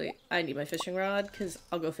quickly. I need my fishing rod, because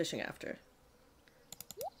I'll go fishing after.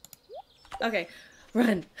 Okay.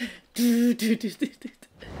 Run. Gotta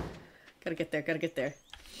get there, gotta get there.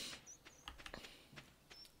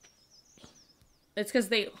 It's because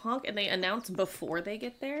they honk and they announce before they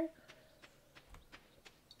get there.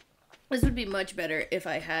 This would be much better if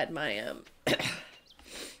I had my,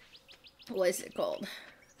 what is it called?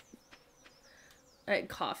 I had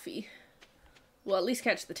coffee. Well, at least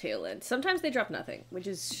catch the tail end. Sometimes they drop nothing, which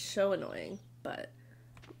is so annoying, but...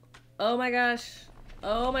 Oh my gosh.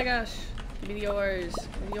 Oh my gosh. Give me yours.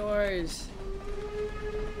 Give me yours.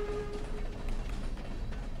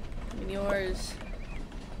 Give me yours.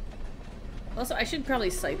 Also, I should probably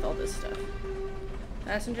scythe all this stuff.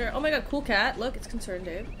 Passenger. Oh my god, cool cat. Look, it's concerned,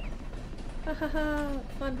 Dave. Ha ha ha.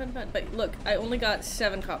 Fun, fun, fun. But look, I only got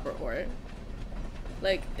 7 copper ore.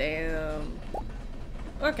 Like, damn.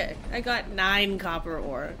 Okay, I got 9 copper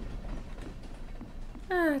ore.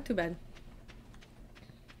 Ah, too bad.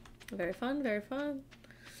 Very fun, very fun.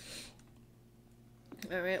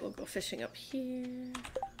 Alright, we'll go fishing up here.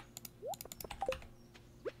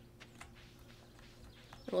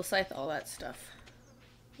 We'll scythe all that stuff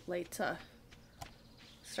later.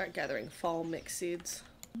 Start gathering fall mix seeds.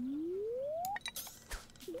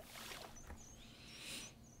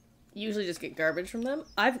 Usually just get garbage from them.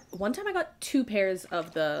 One time I got 2 pairs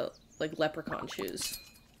of the like leprechaun shoes,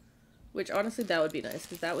 which honestly that would be nice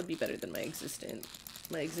because that would be better than my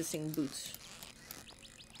existing boots.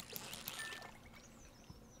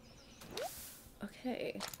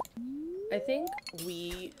 Okay, I think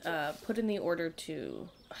we put in the order to.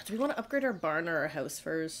 Do we want to upgrade our barn or our house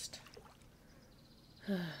first?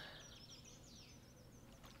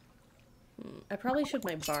 I probably should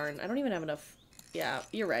my barn. I don't even have enough. Yeah,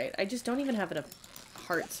 you're right. I just don't even have enough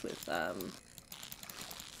hearts with,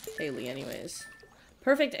 Haley anyways.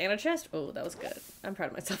 Perfect and a chest? Oh, that was good. I'm proud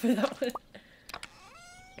of myself for that one.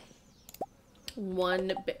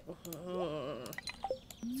 One bit.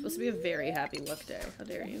 It's supposed to be a very happy luck day. How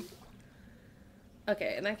dare you?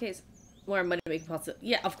 Okay, in that case, more money making possible.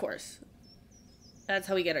 Yeah, of course. That's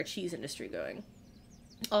how we get our cheese industry going.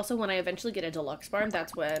 Also, when I eventually get a deluxe barn,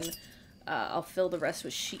 that's when I'll fill the rest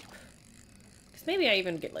with sheep. Because maybe I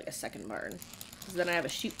even get like a second barn. Because then I have a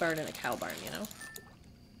sheep barn and a cow barn, you know?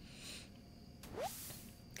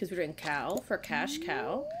 Because we're doing cow for cash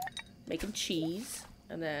cow, making cheese,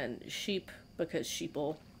 and then sheep because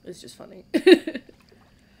sheeple is just funny.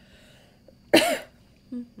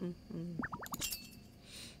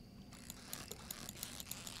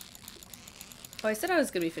 Oh, I said I was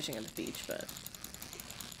going to be fishing at the beach, but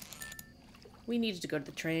we needed to go to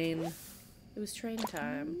the train. It was train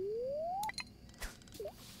time.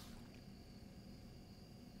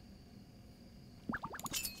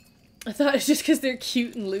 I thought it's just because they're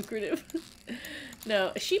cute and lucrative.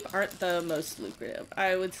 No, sheep aren't the most lucrative,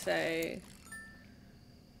 I would say.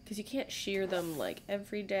 Because you can't shear them, like,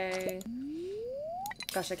 every day.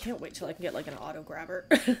 Gosh, I can't wait till I can get, like, an auto grabber.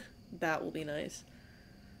 That will be nice.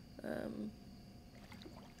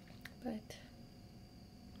 But...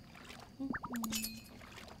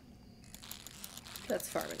 That's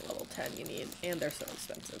farming level 10 you need, and they're so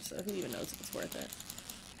expensive, so who even knows if it's worth it.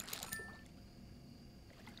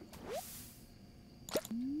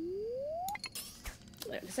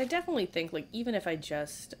 Because I definitely think, like, even if I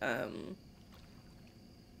just,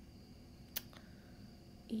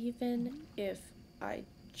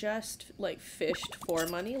 like, fished for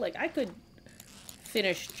money, like, I could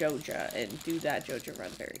finish Joja and do that Joja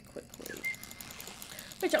Run very quickly.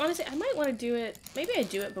 Which, honestly, I might want to do it, maybe I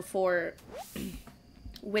do it before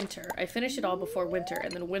winter. I finish it all before winter,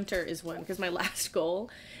 and then winter is when, because my last goal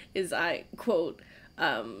is I, quote,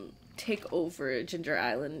 take over Ginger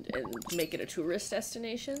Island and make it a tourist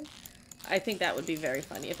destination. I think that would be very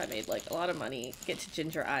funny if I made like a lot of money, get to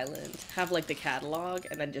Ginger Island, have like the catalog,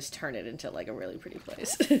 and then just turn it into like a really pretty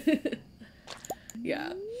place.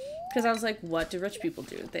 Yeah. Because I was like, what do rich people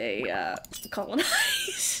do? They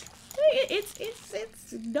colonize.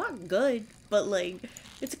 It's not good, but like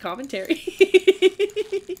it's a commentary.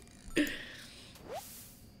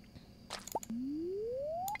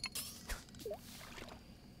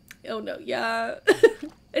 Oh no, yeah.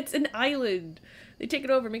 It's an island. They take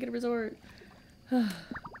it over, make it a resort.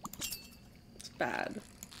 It's bad.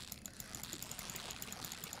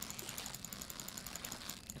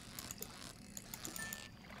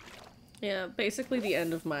 Yeah, basically the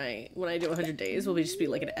end of my, when I do 100 days, will just be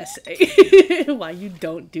like an essay. Why you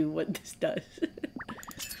don't do what this does.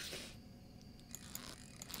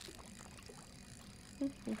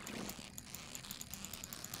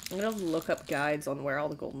 I'm gonna look up guides on where all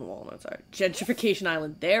the golden walnuts are. Gentrification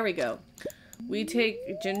Island. There we go. We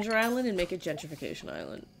take Ginger Island and make it Gentrification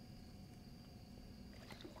Island.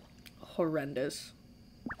 Horrendous.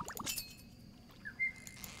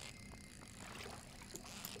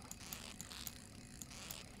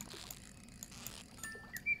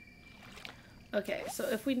 Okay, so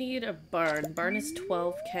if we need a barn, barn is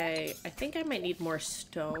 12k. I think I might need more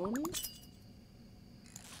stone.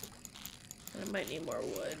 I might need more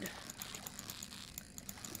wood.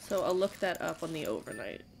 So I'll look that up on the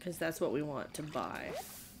overnight, because that's what we want to buy.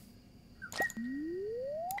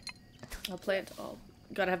 I'll plant all.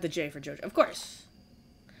 Gotta have the J for Jojo. Of course!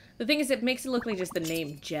 The thing is, it makes it look like just the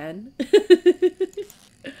name Jen.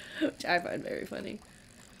 Which I find very funny.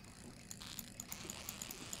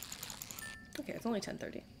 Okay, it's only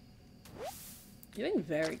 10:30. Doing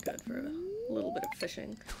very good for a little bit of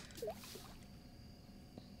fishing.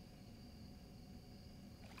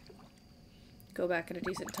 Go back at a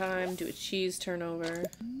decent time, do a cheese turnover.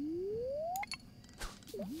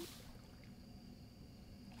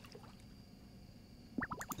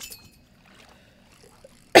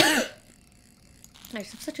 I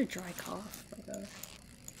just have such a dry cough, oh my gosh.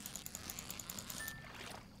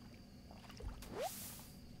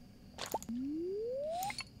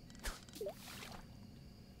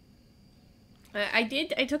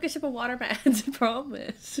 I took a sip of water, man, I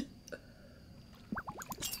promise.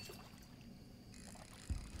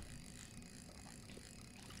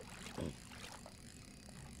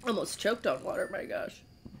 Almost choked on water, my gosh.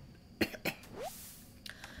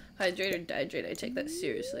 Hydrate or dehydrate, I take that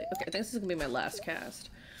seriously. Okay, I think this is gonna be my last cast.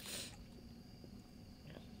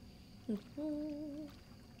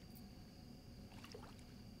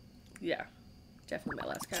 Yeah, definitely my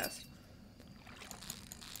last cast.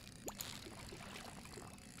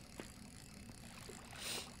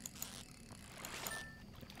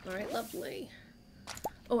 Alright, lovely.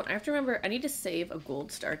 Oh, and I have to remember, I need to save a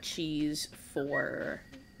gold star cheese for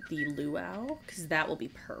the luau, because that will be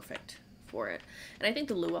perfect for it. And I think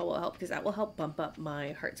the luau will help, because that will help bump up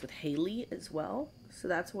my hearts with Haley as well. So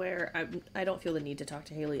that's where I don't feel the need to talk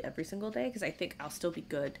to Haley every single day, because I think I'll still be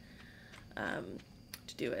good to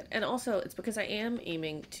do it. And also, it's because I am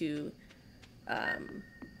aiming to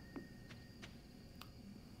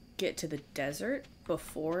get to the desert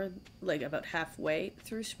before, like, about halfway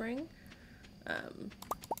through spring.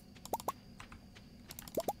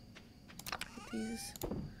 These.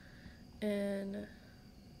 And I'm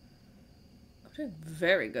doing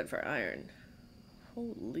very good for iron.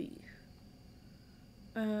 Holy.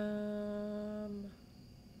 Yeah,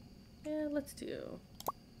 let's do.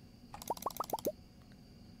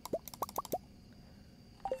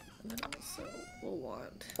 And then also we'll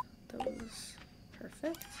want those.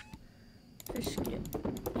 Perfect. Fish get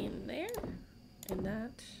in there. And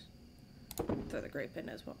that. Throw the grape in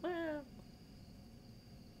as well.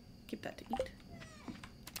 Keep that to eat.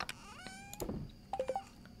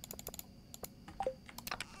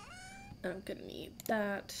 I'm gonna need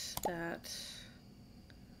that,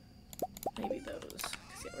 maybe those.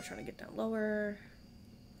 Because yeah, we're trying to get down lower.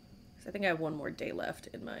 Because I think I have one more day left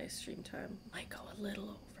in my stream time. Might go a little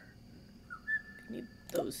over. Need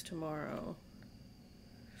those tomorrow.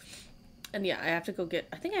 And yeah, I have to go get,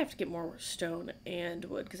 I think I have to get more stone and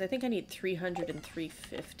wood. Because I think I need 300 and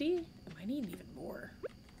 350. I might need even more.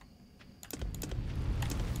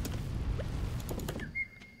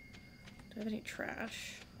 Do I have any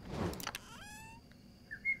trash?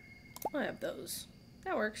 I have those.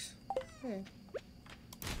 That works. Okay.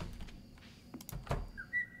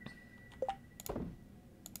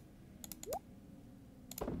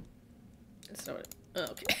 That's not what it, oh,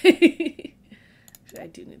 okay. Actually, I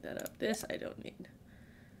do need that up. This I don't need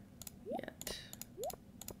yet.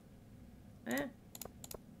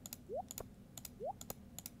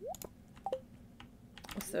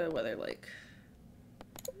 What's the weather like?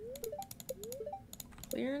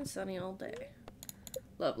 Clear and sunny all day.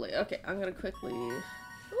 Lovely. Okay, I'm gonna quickly...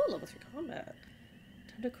 Oh, level 3 combat.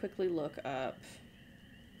 Time to quickly look up...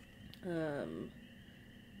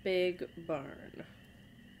 Big barn.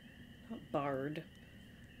 Not bard.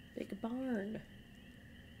 Big barn.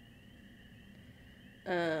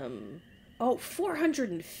 Oh,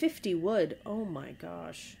 450 wood. Oh my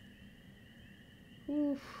gosh.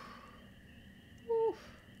 Oof. Oof.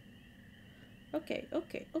 Okay,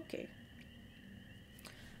 okay, okay.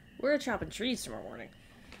 We're chopping trees tomorrow morning.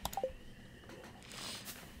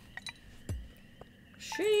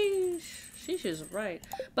 Sheesh. Sheesh is right.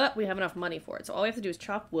 But we have enough money for it, so all we have to do is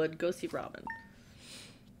chop wood, go see Robin.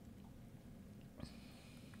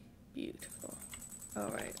 Beautiful.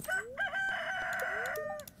 Alright.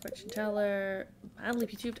 Fortune teller. Mildly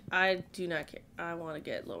petite. I do not care. I want to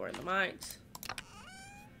get lower in the mines.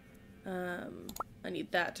 I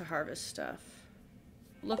need that to harvest stuff.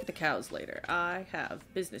 Look at the cows later. I have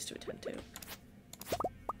business to attend to.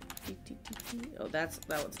 Oh, that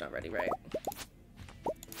one's not ready, right?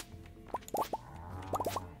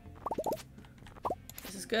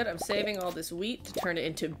 This is good. I'm saving all this wheat to turn it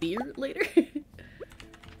into beer later.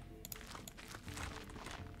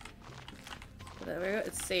 There we go.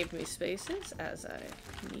 It saved me spaces as I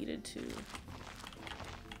needed to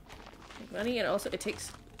make money, and also it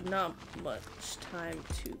takes not much time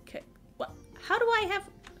to kick. What? How do I have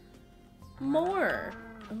more?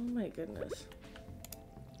 Oh my goodness.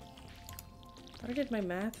 I thought I did my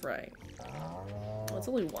math right. Well, it's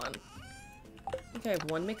only one. I think I have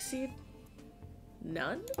one mixed seed.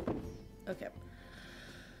 None? Okay.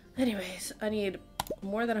 Anyways, I need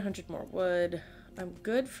more than 100 more wood. I'm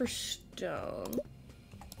good for stone.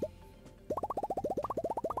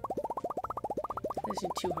 I just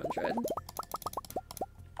need 200.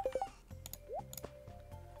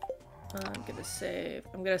 I'm gonna save.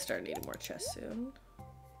 I'm gonna start needing more chests soon.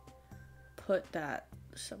 Put that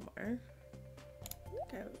somewhere.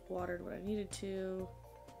 Okay, I watered what I needed to.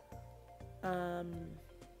 I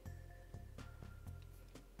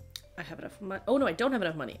have enough money. Oh no, I don't have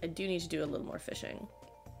enough money. I do need to do a little more fishing.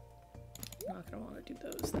 I'm not gonna want to do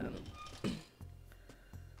those then.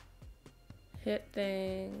 Hit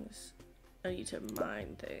things. I need to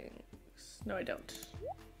mine things. No, I don't.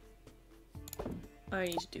 I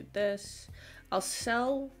need to do this. I'll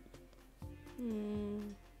sell.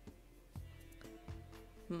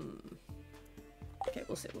 Okay,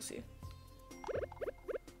 we'll see. We'll see.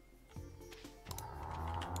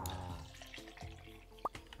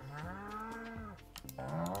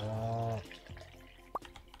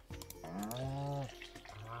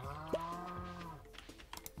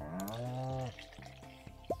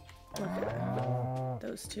 Okay,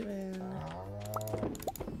 those two in.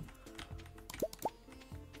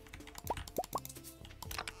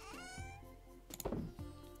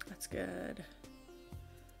 That's good.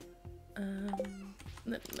 And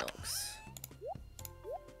then milks.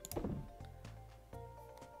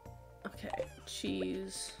 Okay,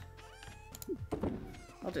 cheese.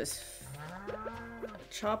 I'll just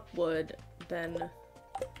chop wood, then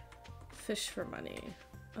fish for money.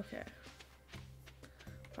 Okay.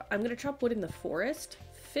 I'm gonna chop wood in the forest,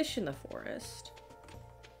 fish in the forest.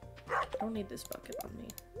 I don't need this bucket on me.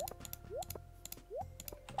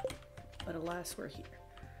 But alas, we're here.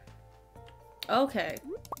 Okay.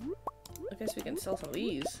 I guess we can sell some of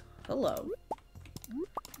these. Hello.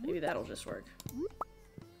 Maybe that'll just work.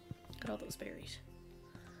 Got all those berries.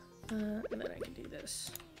 And then I can do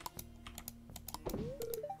this.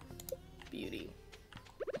 Beauty.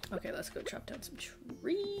 Okay, let's go chop down some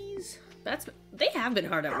trees. They have been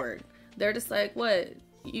hard at work. They're just like, what?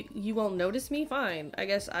 You won't notice me? Fine. I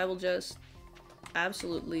guess I will just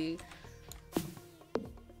absolutely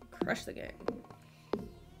crush the game.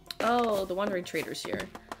 Oh, the wandering trader's here.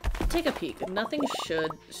 Take a peek. Nothing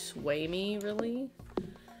should sway me, really.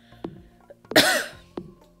 Oh.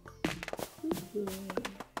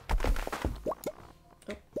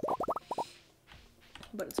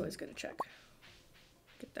 But it's always good to check.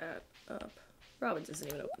 Get that up. Robin's isn't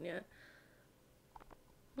even open yet.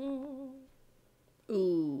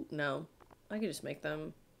 Ooh, no. I can just make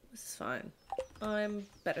them. This is fine. I'm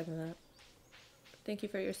better than that. Thank you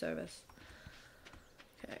for your service.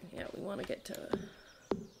 Okay, yeah, we want to get to...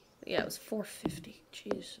 Yeah, it was 450.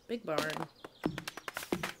 Jeez, big barn.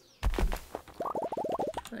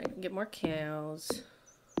 I can get more cows.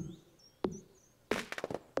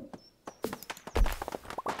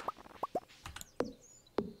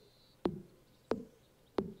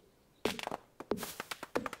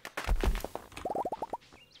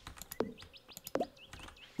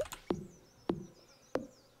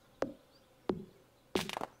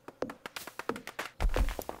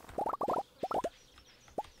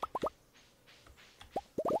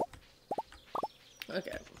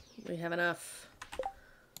 Okay, we have enough.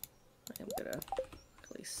 I'm gonna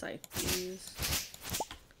quickly scythe these.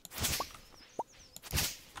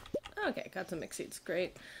 Okay, got some mixed seeds.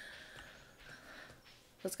 Great.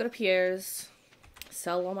 Let's go to Pierre's.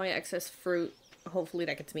 Sell all my excess fruit. Hopefully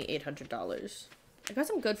that gets me $800. I got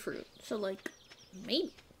some good fruit, so like,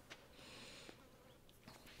 maybe.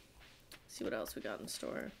 See what else we got in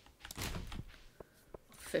store.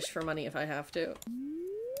 Fish for money if I have to.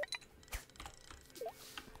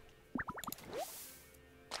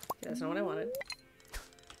 That's not what I wanted.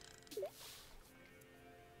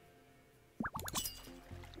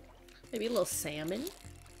 Maybe a little salmon.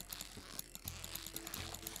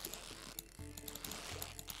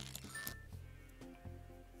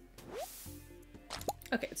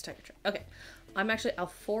 Okay, it's tiger trap. Okay, I'll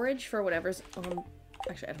forage for whatever's on.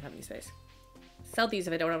 Actually, I don't have any space. Sell these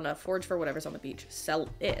if I don't have enough. Forage for whatever's on the beach. Sell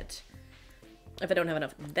it. If I don't have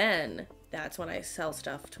enough, then that's when I sell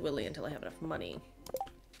stuff to Willy until I have enough money.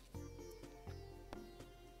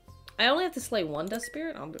 I only have to slay one dust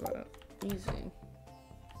spirit. I'll do it. Easy.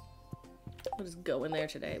 I'll just go in there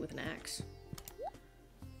today with an axe.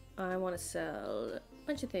 I want to sell a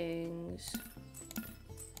bunch of things.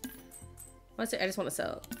 Honestly, I just want to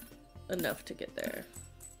sell enough to get there.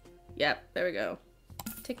 Yep, there we go.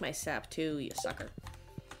 Take my sap too, you sucker.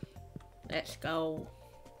 Let's go.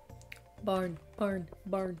 Barn, barn,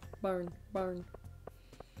 barn, barn, barn.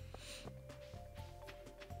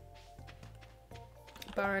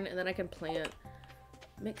 Barn, and then I can plant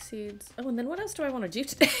mixed seeds. Oh, and then what else do I want to do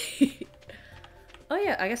today? Oh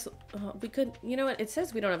yeah, I guess we could, you know what, it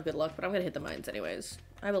says we don't have good luck, but I'm gonna hit the mines anyways.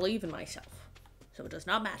 I believe in myself, so it does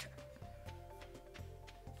not matter.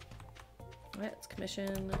 Alright, let's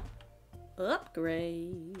commission.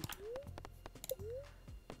 Upgrade.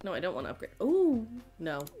 No, I don't want to upgrade. Ooh,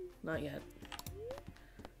 no, not yet.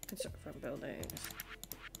 Construct farm buildings.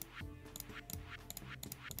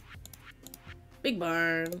 Big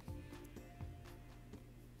barn.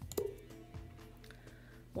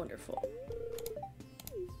 Wonderful.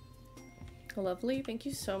 Lovely. Thank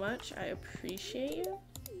you so much. I appreciate you.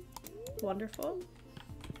 Wonderful.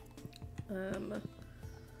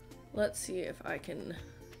 Let's see if I can...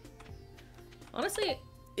 Honestly,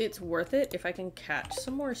 it's worth it if I can catch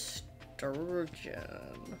some more sturgeon.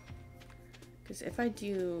 Because if I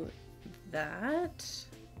do that,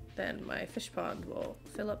 then my fish pond will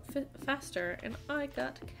fill up faster, and I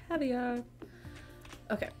got caviar.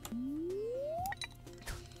 Okay.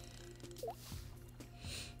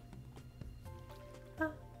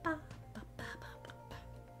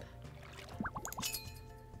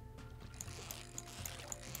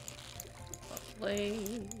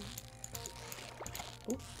 Lovely.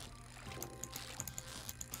 Ooh.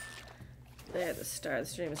 There, the star of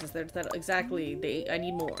the stream says that exactly. I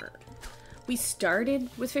need more. We started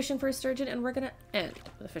with fishing for a sturgeon, and we're gonna end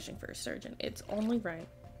with fishing for a sturgeon. It's only right.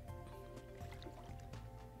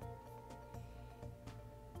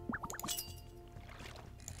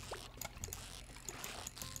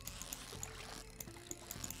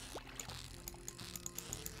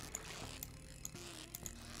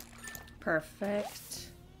 Perfect.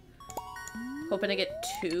 Hoping to get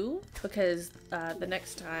 2, because the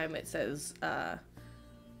next time it says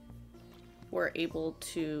we're able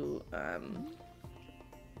to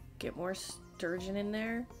get more sturgeon in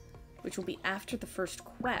there, which will be after the first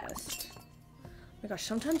quest. Oh my gosh,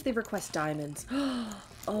 sometimes they request diamonds.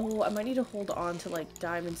 Oh, I might need to hold on to like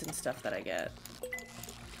diamonds and stuff that I get.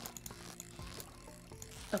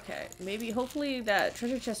 Okay, maybe hopefully that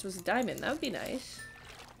treasure chest was a diamond. That would be nice.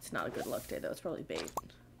 It's not a good luck day though, it's probably bait.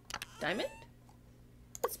 Diamond?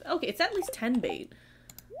 Okay, it's at least 10 bait.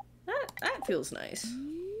 That feels nice.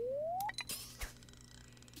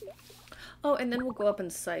 Oh, and then we'll go up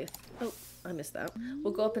and scythe. Oh, I missed that.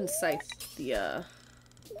 We'll go up and scythe the,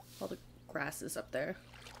 all the grasses up there.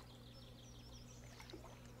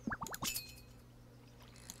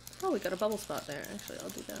 Oh, we got a bubble spot there. Actually, I'll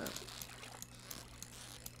do that.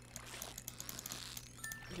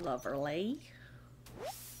 Lovely.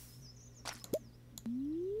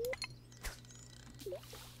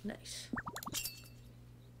 Nice.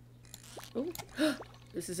 Ooh.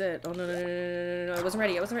 This is it. Oh, no, no, no, no, no, no, no. I wasn't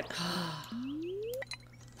ready. I wasn't ready.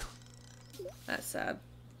 That's sad.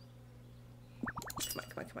 Come on,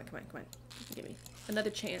 come on, come on, come on, come on. Give me another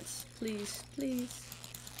chance. Please, please.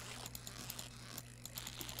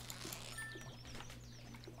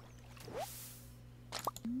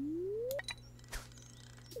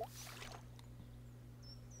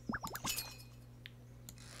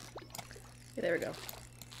 Okay, there we go.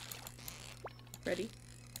 Ready?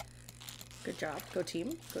 Good job. Go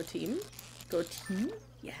team. Go team. Go team.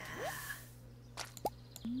 Yeah.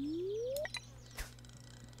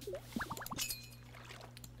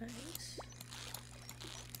 Nice.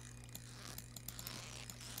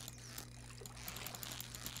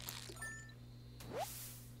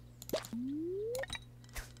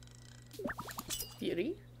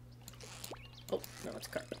 Beauty. Oh, no, it's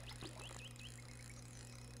carpet.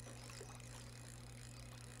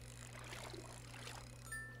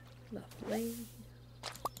 Lovely.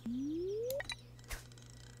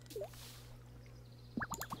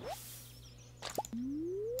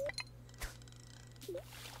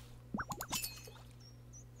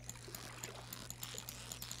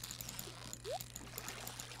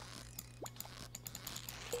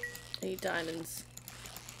 I need diamonds.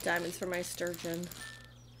 Diamonds for my sturgeon.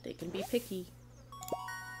 They can be picky.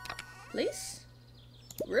 Please?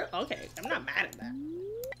 Real? Okay, I'm not mad at that.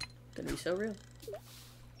 Gonna be so real.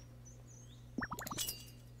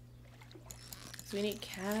 So we need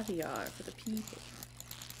caviar for the people.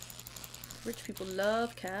 Rich people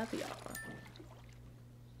love caviar.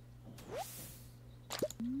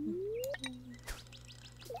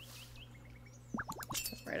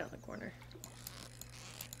 Right on the corner.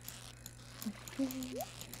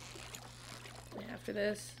 After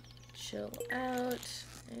this, chill out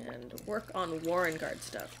and work on Warren Guard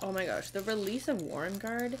stuff. Oh my gosh, the release of Warren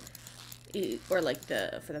Guard, or like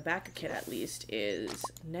for the backer kit at least, is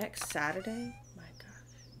next Saturday. My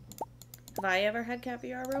gosh. Have I ever had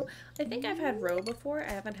caviar roe? I think I've had roe before.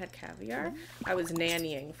 I haven't had caviar. I was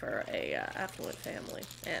nannying for a affluent family,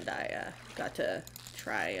 and I got to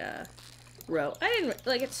try roe. I didn't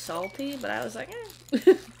like it's salty, but I was like,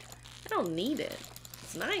 eh. I don't need it.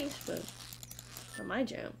 It's nice, but not my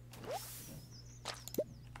jam.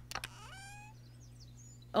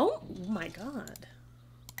 Oh my god.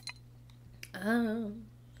 I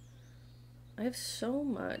have so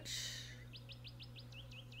much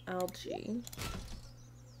algae.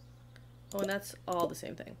 Oh, and that's all the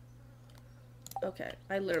same thing. Okay,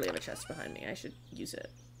 I literally have a chest behind me. I should use it.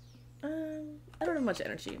 I don't have much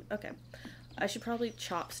energy. Okay. I should probably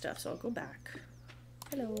chop stuff, so I'll go back.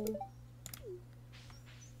 Hello.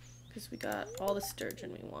 Because we got all the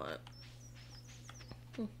sturgeon we want.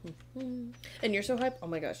 And you're so hype? Oh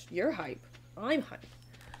my gosh, you're hype. I'm hype.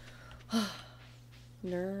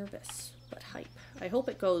 Nervous, but hype. I hope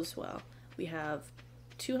it goes well. We have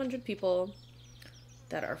 200 people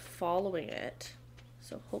that are following it.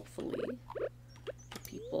 So hopefully the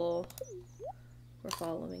people who are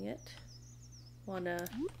following it wanna...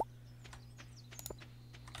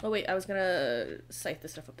 Oh wait, I was gonna cite the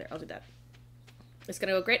stuff up there. I'll do that. It's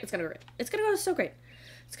gonna go great. It's gonna go great. It's gonna go so great.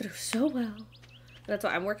 It's gonna go so well. And that's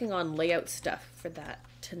why I'm working on layout stuff for that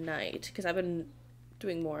tonight, because I've been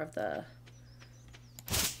doing more of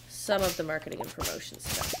some of the marketing and promotion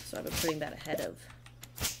stuff. So I've been putting that ahead of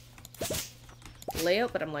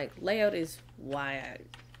layout, but I'm like, layout is why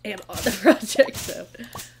I am on the project, so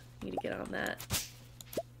I need to get on that.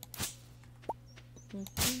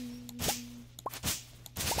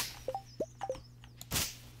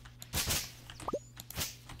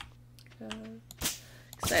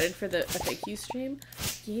 Excited for the FAQ stream?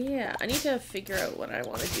 Yeah, I need to figure out what I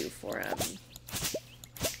want to do for,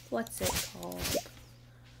 what's it called?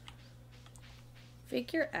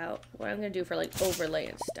 Figure out what I'm going to do for, like, overlay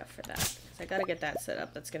and stuff for that. Because I got to get that set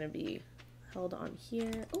up. That's going to be held on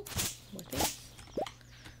here. Oh, more things.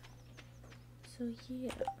 So,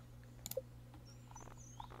 yeah.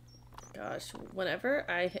 Gosh, whenever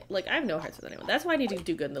I hit, like, I have no hearts with anyone. That's why I need to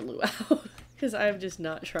do good in the luau. Because I'm just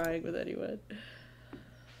not trying with anyone.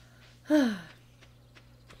 But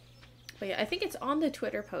yeah, I think it's on the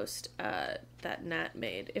Twitter post that Nat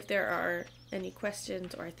made. If there are any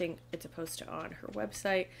questions, or I think it's a post on her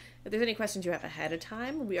website. If there's any questions you have ahead of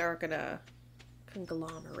time, we are gonna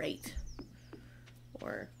conglomerate.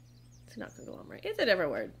 Or, it's not conglomerate. It's a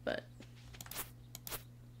different word, but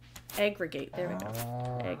aggregate. There we go.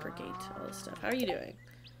 Aggregate all this stuff. How are you doing?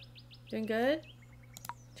 Doing good?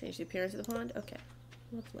 Change the appearance of the pond? Okay.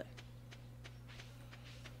 Lovely.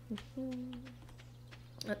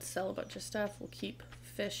 Let's sell a bunch of stuff. We'll keep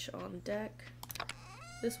fish on deck.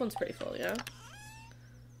 This one's pretty full, yeah?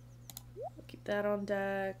 We'll keep that on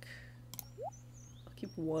deck. I'll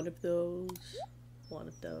keep one of those. One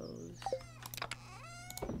of those.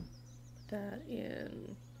 Put that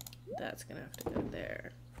in. That's gonna have to go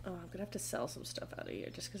there. Oh, I'm gonna have to sell some stuff out of here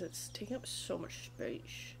just because it's taking up so much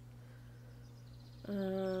space.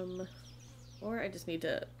 Or I just need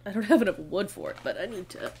to... I don't have enough wood for it, but I need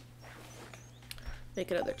to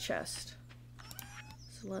make another chest.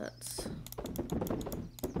 So let's...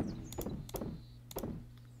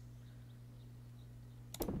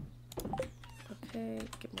 Okay,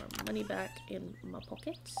 get more money back in my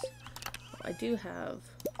pockets. Oh, I do have...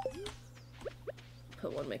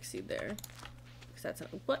 Put one mixed seed there. Because that's...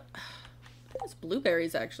 What? It's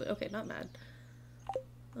blueberries, actually. Okay, not mad.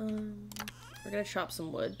 We're gonna chop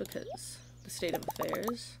some wood because the state of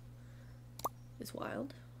affairs is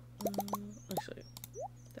wild. Actually...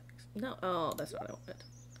 No, oh, that's not what I wanted.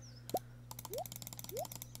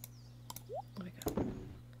 Oh my god.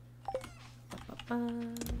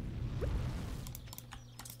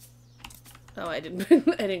 Oh, I didn't I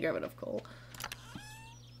didn't grab enough coal.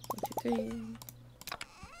 1, 2,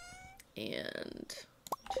 3. And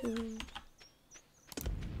 2.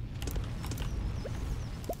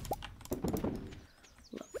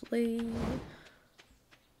 Lovely.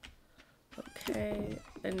 Okay.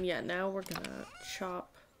 And yeah, now we're gonna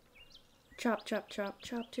chop. Chop, chop, chop,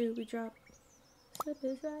 chop till we drop. Slip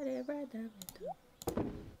inside it right down the top.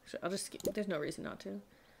 So I'll just skip. There's no reason not to.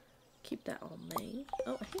 Keep that all made.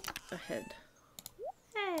 Oh, I think ahead.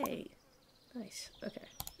 Hey! Nice. Okay.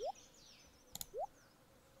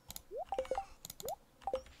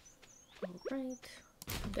 Alright.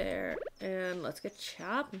 There. And let's get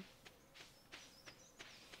chopping.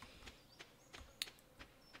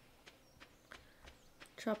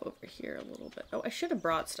 Chop over here a little bit. Oh, I should have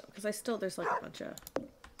brought stuff because there's like a bunch of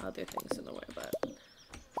other things in the way, but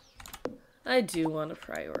I do want to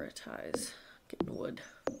prioritize getting wood.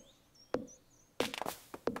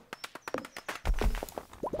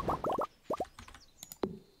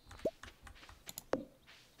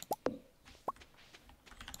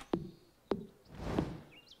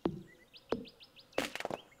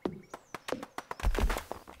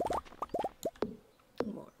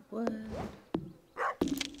 More wood.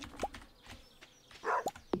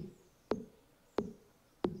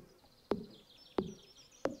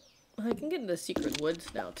 I can get into the secret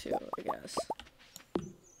woods now too, I guess.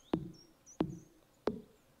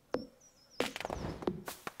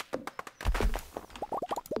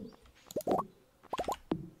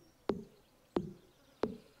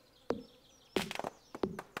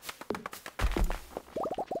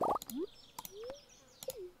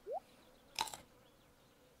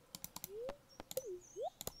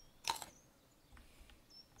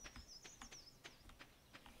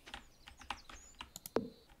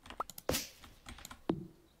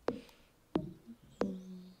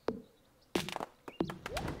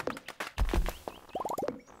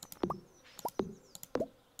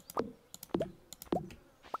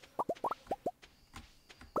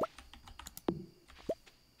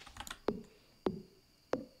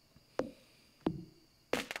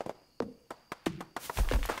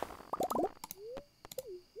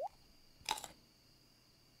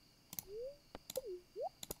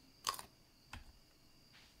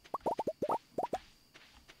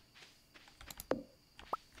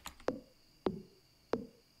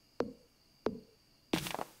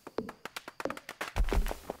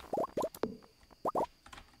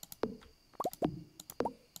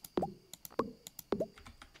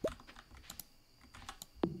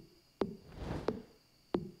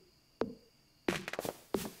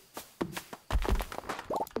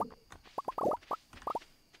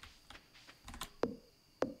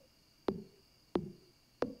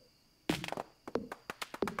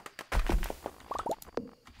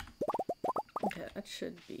 That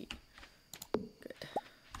should be good.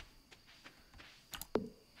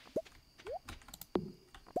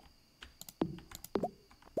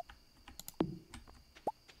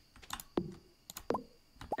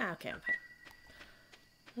 Okay, okay.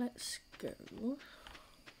 Let's go. You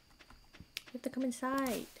have to come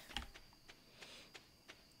inside.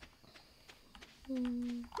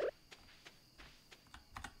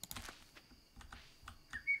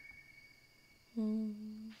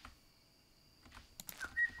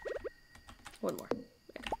 One more.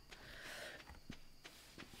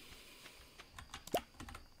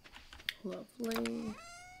 Lovely.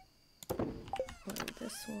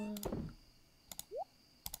 This one.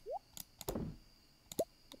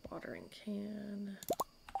 Watering can.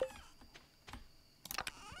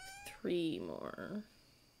 3 more.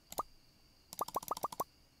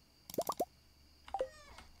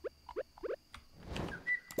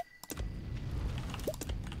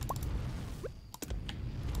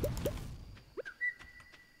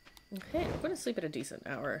 Okay, I'm going to sleep at a decent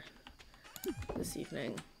hour this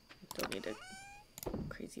evening. Don't need to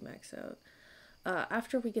crazy max out.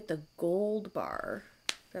 After we get the gold bar,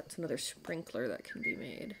 that's another sprinkler that can be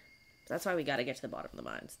made. That's why we got to get to the bottom of the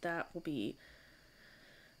mines. That will be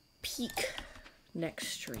peak next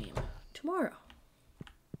stream tomorrow.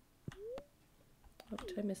 Oh,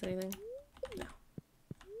 did I miss anything? No.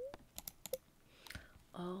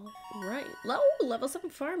 All right. level 7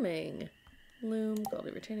 farming. Loom,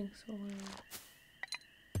 quality retaining solar.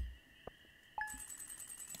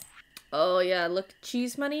 Oh yeah, look,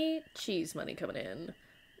 cheese money coming in.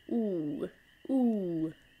 Ooh,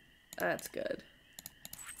 ooh, that's good.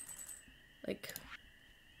 Like,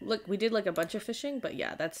 look, we did like a bunch of fishing, but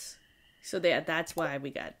yeah, that's why we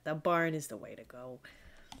got the barn is the way to go.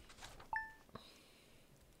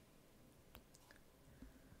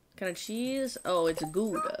 Kind of cheese? Oh, it's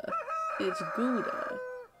Gouda. It's Gouda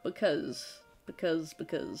because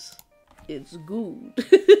it's good.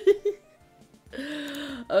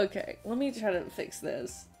 Okay, let me try to fix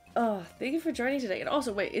this. Oh, thank you for joining today. And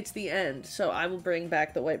also, wait, it's the end, so I will bring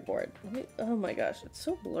back the whiteboard. Oh my gosh, it's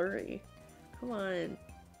so blurry. Come on.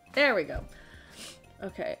 There we go.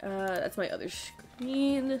 Okay, that's my other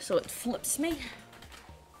screen, so it flips me.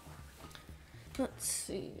 Let's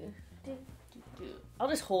see. I'll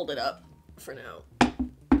just hold it up for now.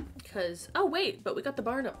 Because, oh wait, but we got the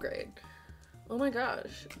barn upgrade. Oh my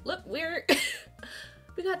gosh. Look, we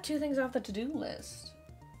got 2 things off the to-do list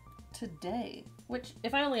today, which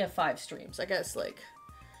if I only have 5 streams, I guess like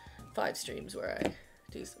 5 streams where I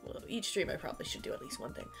do, well, each stream I probably should do at least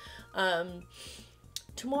one thing.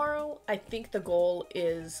 Tomorrow I think the goal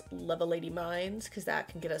is level 80 mines, because that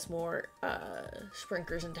can get us more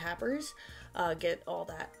sprinklers and tappers, get all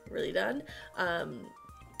that really done.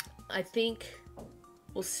 I think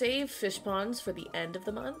we'll save fish ponds for the end of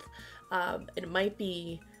the month. It might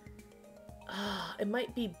be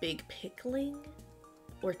big pickling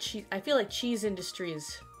or cheese. I feel like cheese industry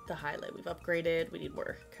is the highlight. We've upgraded, we need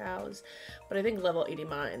more cows, but I think level 80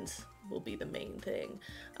 mines will be the main thing.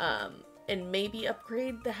 And maybe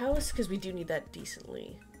upgrade the house, because we do need that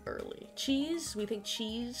decently early. Cheese, we think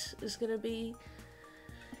cheese is gonna be,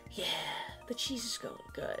 yeah, the cheese is going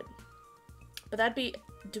good. But that'd be,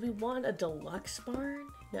 do we want a deluxe barn?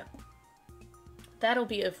 No. That'll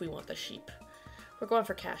be if we want the sheep. We're going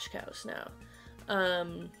for cash cows now.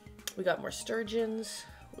 We got more sturgeons,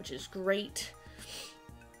 which is great.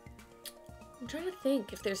 I'm trying to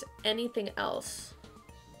think if there's anything else.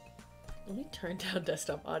 Let me turn down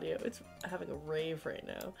desktop audio. It's having a rave right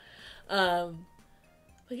now.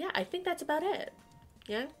 But yeah, I think that's about it.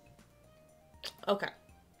 Yeah? Okay.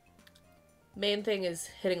 Main thing is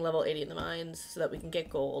hitting level 80 in the mines so that we can get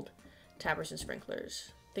gold, tappers, and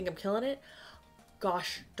sprinklers. Think I'm killing it?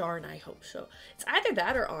 Gosh darn, I hope so. It's either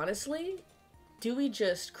that or honestly, do we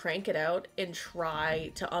just crank it out and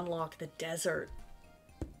try to unlock the desert?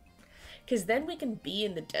 Because then we can be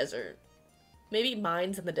in the desert. Maybe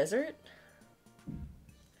mines in the desert?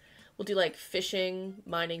 We'll do like fishing,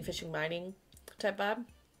 mining type vibe.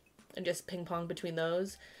 And just ping pong between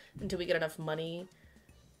those until we get enough money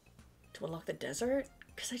to unlock the desert.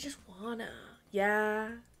 Because I just wanna. Yeah.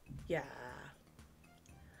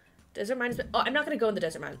 Desert mine is... Oh, I'm not going to go in the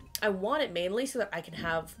desert mine. I want it mainly so that I can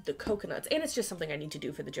have the coconuts. And it's just something I need to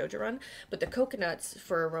do for the Joja Run. But the coconuts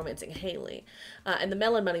for romancing Haley. And the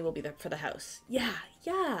melon money will be there for the house. Yeah.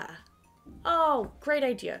 Oh, great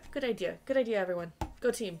idea. Good idea, everyone. Go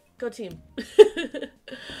team.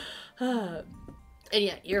 And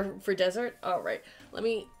yeah, you're for desert? All right. Let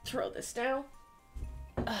me throw this down.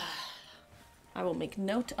 I will make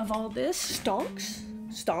note of all this. Stonks.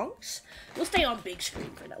 We'll stay on big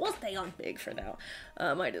screen for now. We'll stay on big for now.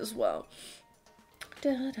 Might as well.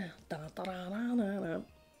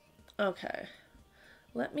 Okay.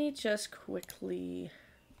 Let me just quickly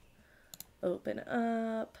open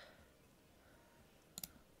up.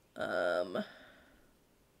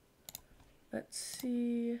 Let's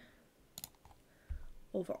see.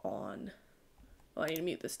 Over on. Oh, I need to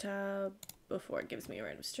mute this tab before it gives me a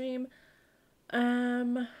random stream.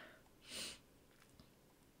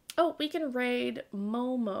 Oh, we can raid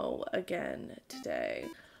Momo again today.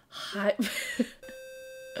 Hi.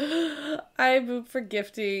 I'm for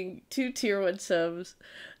gifting 2 tier 1 subs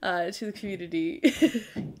to the community.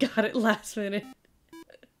 Got it last minute.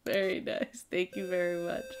 Very nice. Thank you very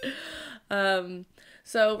much.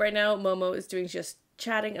 So right now Momo is doing just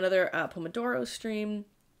chatting, another Pomodoro stream.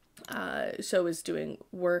 So is doing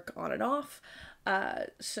work on and off.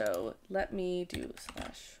 So let me do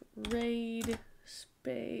 /raid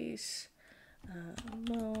space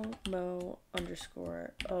mo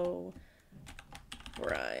underscore o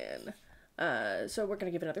Brian. So we're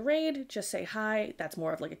gonna give another raid. Just say hi. That's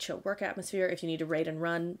more of like a chill work atmosphere. If you need to raid and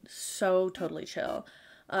run, so totally chill.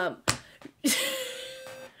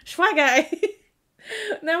 Schwa guy.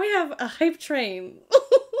 Now we have a hype train.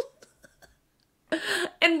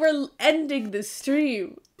 And we're ending the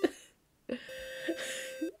stream.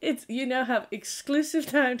 You now have exclusive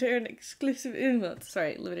time to earn exclusive emotes.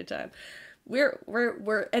 Sorry, limited time.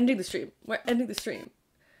 We're ending the stream. We're ending the stream.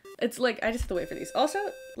 It's like, I just have to wait for these. Also,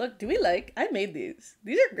 look, I made these.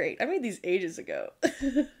 These are great. I made these ages ago.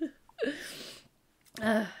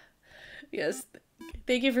 Yes.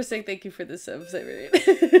 Thank you for saying thank you for the subs, I mean.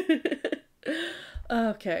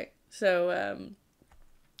 Okay. So,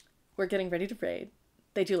 we're getting ready to raid.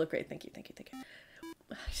 They do look great. Thank you. I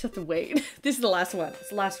just have to wait. This is the last one. It's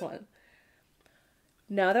the last one.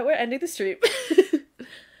 Now that we're ending the stream,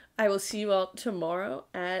 I will see you all tomorrow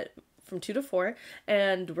from 2 to 4,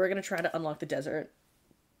 and we're gonna try to unlock the desert.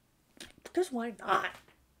 Because why not?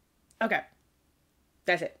 Okay.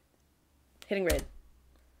 That's it. Hitting raid.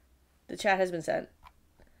 The chat has been sent.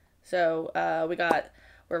 So,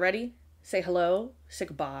 we're ready. Say hello. Say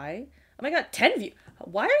goodbye. Oh my god, 10 views.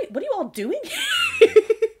 What are you all doing?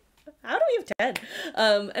 How do we have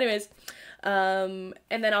 10? Anyways, and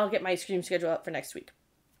then I'll get my stream schedule up for next week.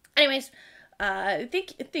 Anyways,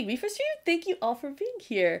 thank me for stream. Thank you all for being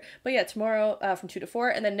here. But yeah, tomorrow from 2 to 4,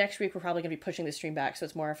 and then next week we're probably gonna be pushing the stream back, so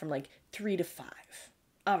it's more from like 3 to 5.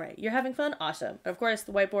 All right, you're having fun? Awesome. And of course,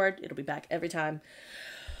 the whiteboard, it'll be back every time.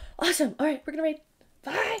 Awesome. All right, we're gonna raid.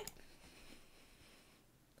 Bye.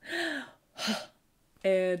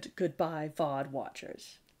 And goodbye, VOD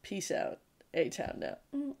watchers. Peace out. A-Town now.